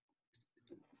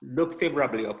look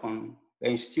favorably upon the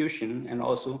institution and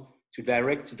also to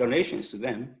direct donations to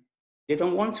them, they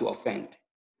don't want to offend.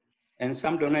 And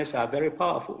some donors are very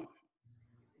powerful.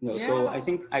 You know, so I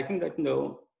think that, you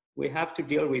know, we have to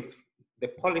deal with the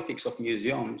politics of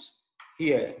museums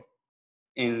here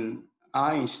in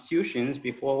our institutions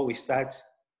before we start,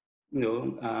 you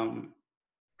know,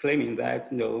 claiming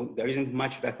that, you know, there isn't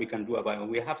much that we can do about it.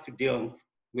 We have to deal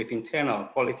with internal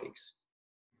politics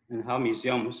and how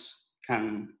museums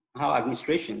can, how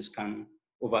administrations can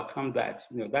overcome that.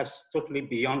 You know, that's totally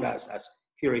beyond us as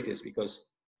curators because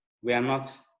we are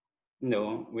not, you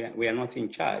know, we are not in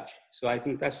charge. So I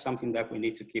think that's something that we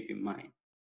need to keep in mind.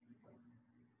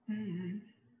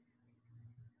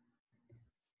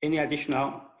 Any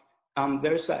additional?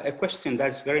 There's a question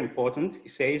that's very important.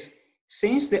 It says,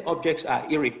 since the objects are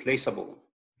irreplaceable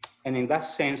and in that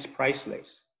sense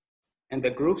priceless, and the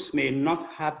groups may not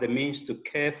have the means to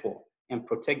care for and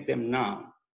protect them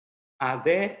now, are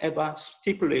there ever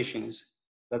stipulations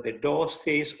that the door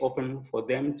stays open for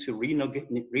them to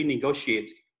renegotiate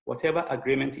whatever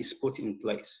agreement is put in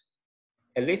place.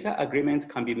 A later agreement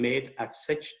can be made at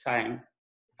such time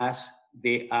as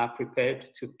they are prepared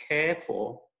to care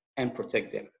for and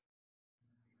protect them.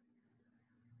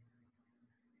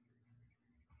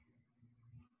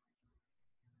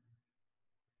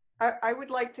 I would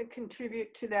like to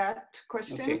contribute to that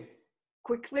question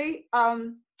quickly.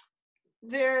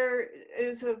 There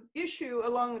is an issue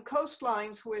along the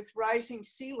coastlines with rising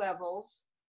sea levels.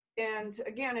 And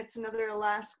again, it's another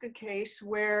Alaska case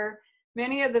where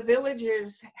many of the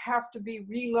villages have to be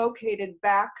relocated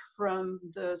back from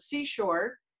the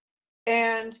seashore.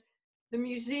 And the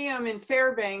museum in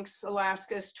Fairbanks,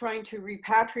 Alaska, is trying to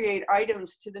repatriate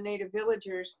items to the native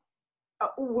villagers.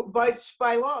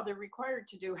 By law, they're required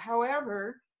to do.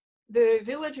 However, the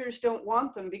villagers don't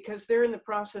want them because they're in the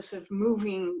process of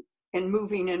moving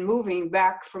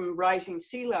back from rising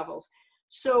sea levels.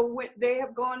 So they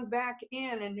have gone back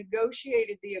in and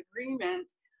negotiated the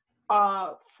agreement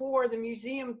for the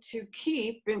museum to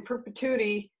keep in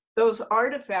perpetuity those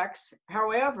artifacts.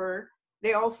 However,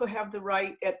 they also have the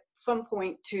right at some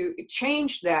point to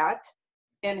change that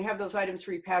and have those items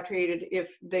repatriated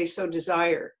if they so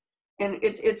desire. And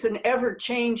it's an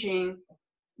ever-changing,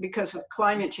 because of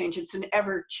climate change, it's an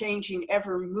ever-changing,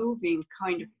 ever-moving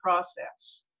kind of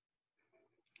process.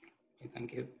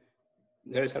 Thank you.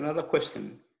 There is another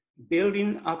question.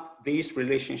 Building up these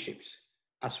relationships,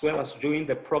 as well as doing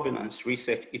the provenance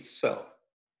research itself,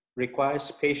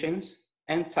 requires patience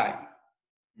and time.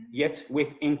 Yet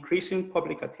with increasing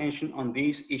public attention on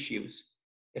these issues,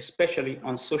 especially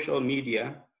on social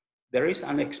media, there is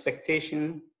an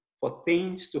expectation for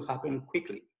things to happen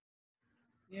quickly,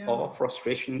 or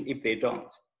frustration if they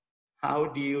don't. How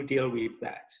do you deal with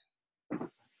that?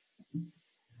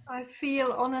 I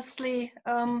feel honestly,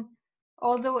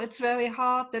 although it's very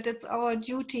hard, that it's our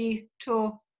duty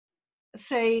to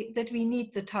say that we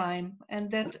need the time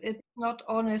and that it's not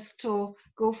honest to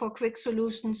go for quick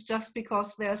solutions just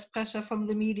because there's pressure from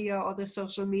the media or the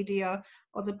social media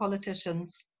or the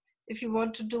politicians. If you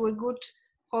want to do a good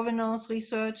provenance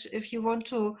research, if you want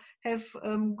to have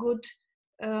good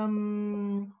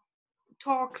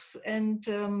talks and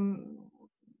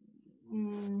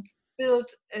build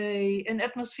an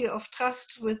atmosphere of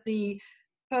trust with the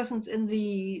persons in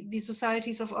the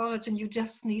societies of origin, you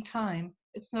just need time.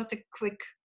 It's not a quick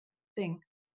thing.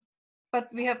 But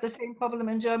we have the same problem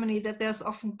in Germany, that there's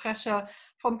often pressure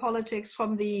from politics,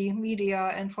 from the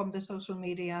media and from the social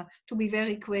media to be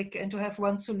very quick and to have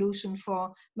one solution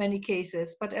for many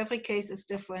cases. But every case is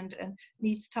different and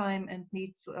needs time and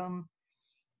needs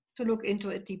to look into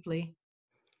it deeply.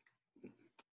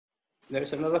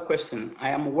 There's another question. I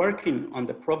am working on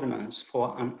the provenance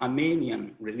for an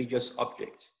Armenian religious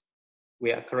object.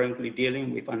 We are currently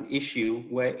dealing with an issue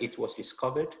where it was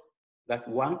discovered that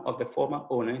one of the former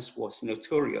owners was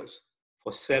notorious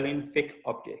for selling fake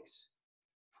objects.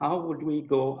 How would we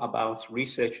go about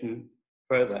researching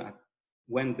further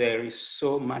when there is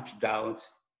so much doubt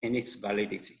in its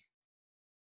validity?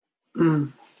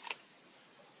 Mm.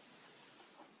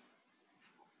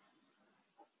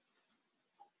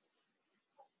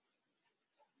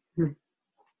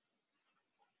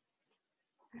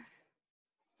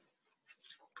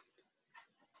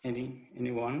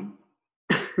 Anyone?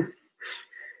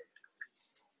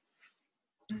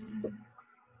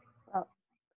 Well,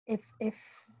 if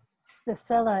the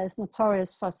seller is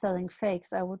notorious for selling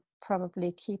fakes, I would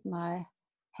probably keep my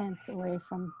hands away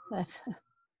from that.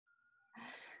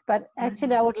 But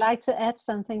actually, I would like to add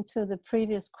something to the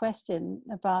previous question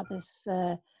about this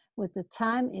with the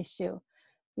time issue,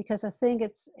 because I think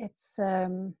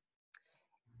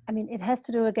I mean, it has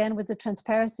to do again with the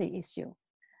transparency issue.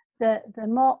 The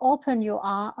more open you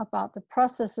are about the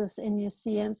processes in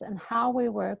museums and how we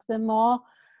work, the more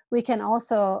we can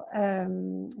also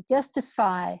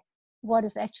justify what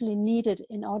is actually needed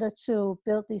in order to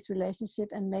build these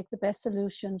relationships and make the best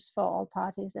solutions for all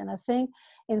parties. And I think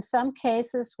in some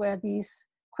cases where these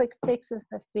quick fixes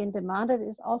have been demanded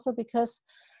is also because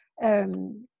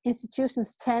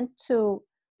institutions tend to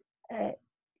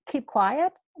keep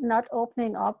quiet, not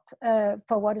opening up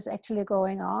for what is actually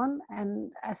going on.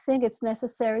 And I think it's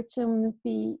necessary to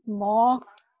be more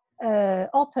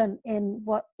open in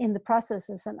the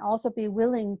processes, and also be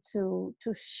willing to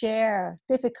share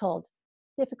difficult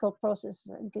processes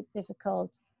and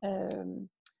difficult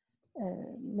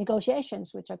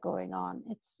negotiations which are going on.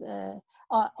 It's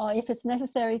or if it's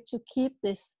necessary to keep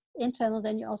this internal,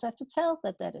 then you also have to tell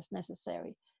that is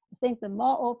necessary. I think the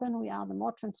more open we are, the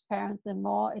more transparent, the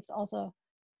more it's also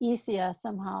easier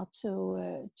somehow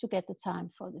to get the time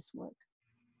for this work.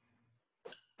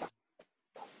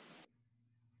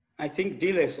 I think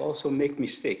dealers also make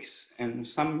mistakes, and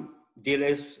some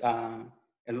dealers are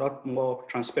a lot more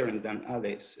transparent than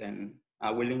others and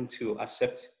are willing to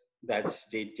accept that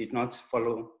they did not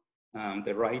follow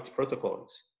the right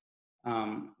protocols.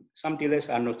 Some dealers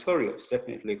are notorious,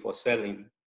 definitely, for selling,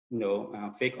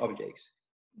 fake objects.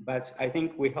 But I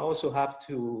think we also have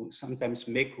to sometimes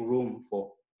make room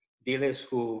for dealers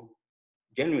who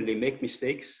genuinely make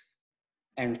mistakes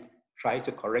and try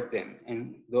to correct them,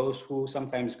 and those who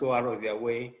sometimes go out of their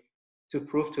way to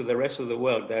prove to the rest of the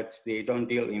world that they don't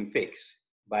deal in fakes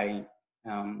by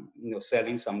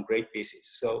selling some great pieces.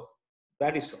 So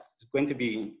that is going to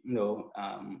be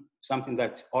something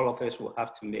that all of us will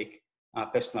have to make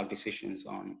personal decisions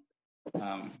on.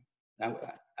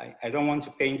 I don't want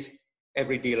to paint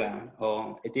every dealer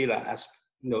or a dealer as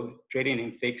trading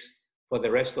in fakes for the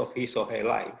rest of his or her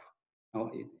life,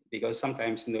 because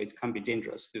sometimes it can be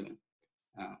dangerous too.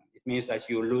 It means that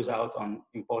you lose out on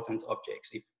important objects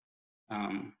if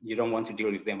you don't want to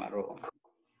deal with them at all.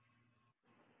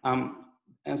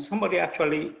 And somebody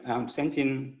actually sent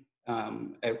in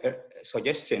a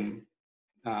suggestion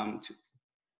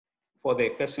for the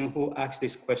person who asked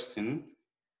this question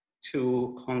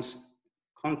to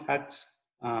contact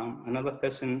another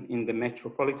person in the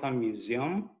Metropolitan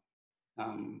Museum.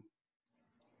 The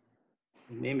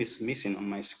name is missing on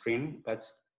my screen, but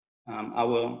I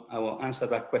will answer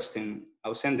that question.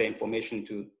 I'll send the information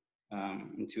to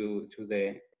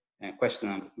the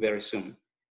questioner very soon.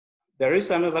 There is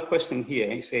another question here.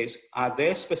 It says, are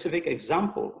there specific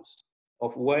examples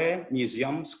of where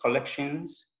museums,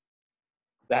 collections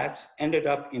that ended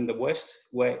up in the West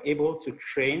were able to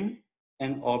train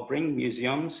and or bring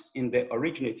museums in the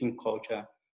originating culture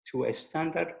to a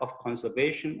standard of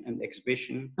conservation and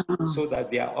exhibition so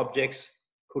that their objects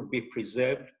could be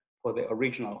preserved for the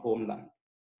original homeland?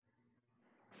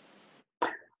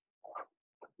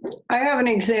 I have an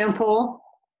example.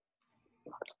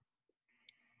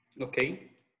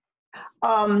 Okay.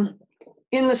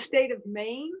 In the state of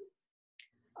Maine,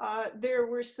 there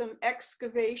were some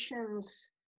excavations,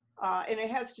 and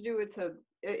it has to do with the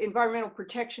Environmental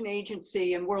Protection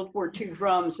Agency and World War II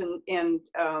drums and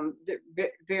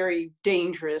very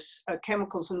dangerous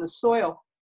chemicals in the soil.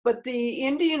 But the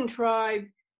Indian tribe,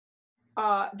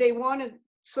 they wanted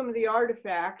some of the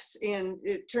artifacts, and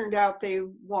it turned out they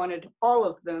wanted all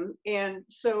of them. And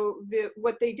so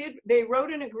what they did, they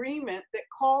wrote an agreement that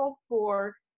called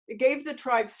for, it gave the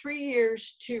tribe 3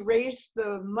 years to raise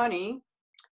the money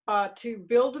to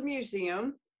build a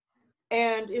museum.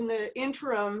 And in the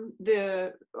interim,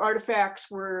 the artifacts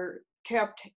were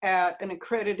kept at an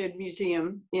accredited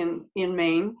museum in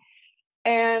Maine.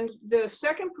 And the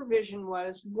second provision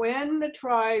was when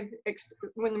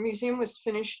when the museum was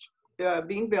finished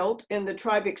being built and the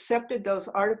tribe accepted those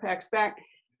artifacts back,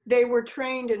 they were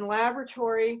trained in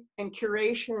laboratory and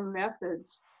curation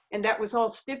methods. And that was all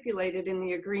stipulated in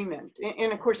the agreement.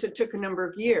 And of course, it took a number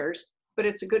of years, but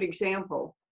it's a good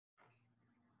example.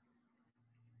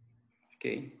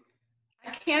 Okay.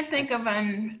 I can't think of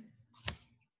an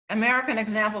American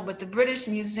example, but the British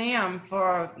Museum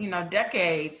for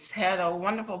decades had a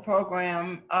wonderful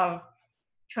program of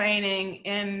training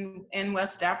in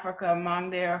West Africa among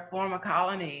their former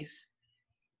colonies,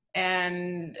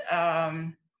 and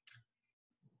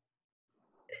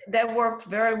that worked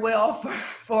very well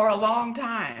for a long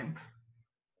time.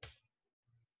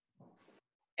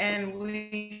 And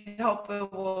we hope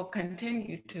it will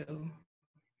continue to.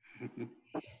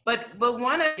 But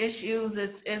one of the issues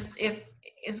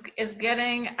is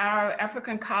getting our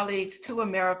African colleagues to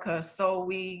America so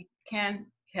we can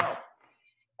help.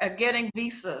 Getting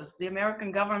visas. The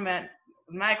American government,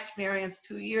 my experience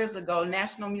 2 years ago,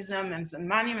 National Museums and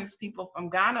Monuments people from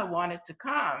Ghana wanted to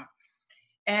come.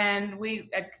 And we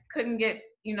couldn't get,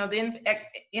 the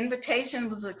invitation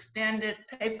was extended,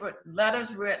 paper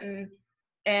letters written,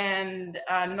 and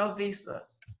no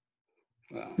visas.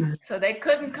 Wow. So they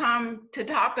couldn't come to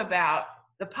talk about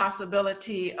the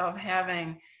possibility of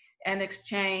having an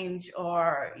exchange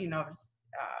or,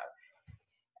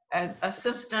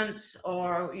 assistance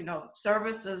or,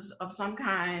 services of some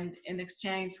kind in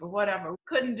exchange for whatever. We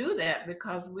couldn't do that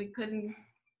because we couldn't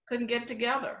get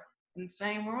together in the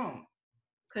same room.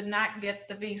 Could not get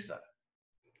the visa.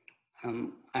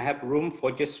 I have room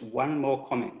for just one more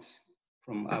comment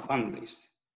from our panelists.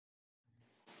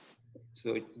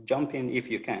 So jump in if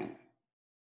you can.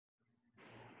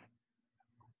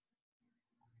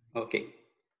 Okay,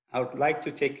 I would like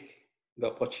to take the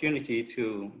opportunity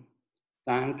to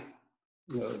thank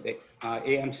our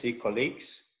AAMC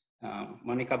colleagues,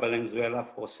 Monica Valenzuela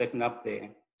for setting up the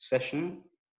session,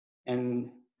 and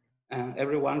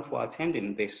everyone for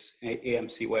attending this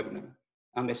AAMC webinar.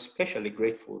 I'm especially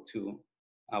grateful to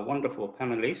our wonderful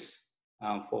panelists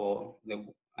for the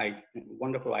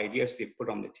wonderful ideas they've put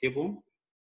on the table.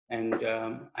 And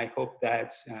I hope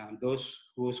that those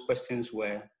whose questions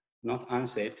were not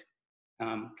answered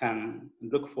can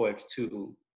look forward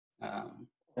to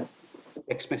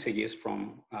text messages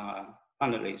from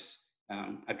panelists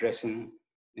addressing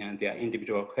their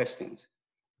individual questions.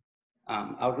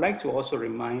 I would like to also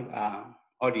remind our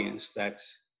audience that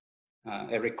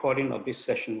a recording of this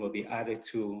session will be added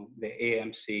to the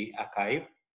AAMC archive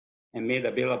and made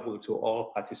available to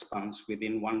all participants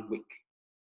within 1 week.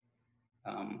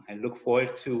 I look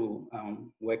forward to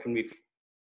working with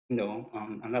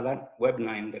on another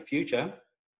webinar in the future,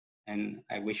 and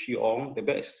I wish you all the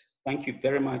best. Thank you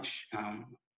very much,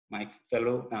 my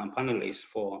fellow panelists,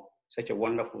 for such a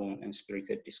wonderful and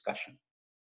spirited discussion.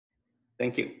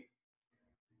 Thank you.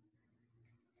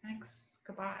 Thanks.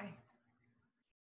 Goodbye.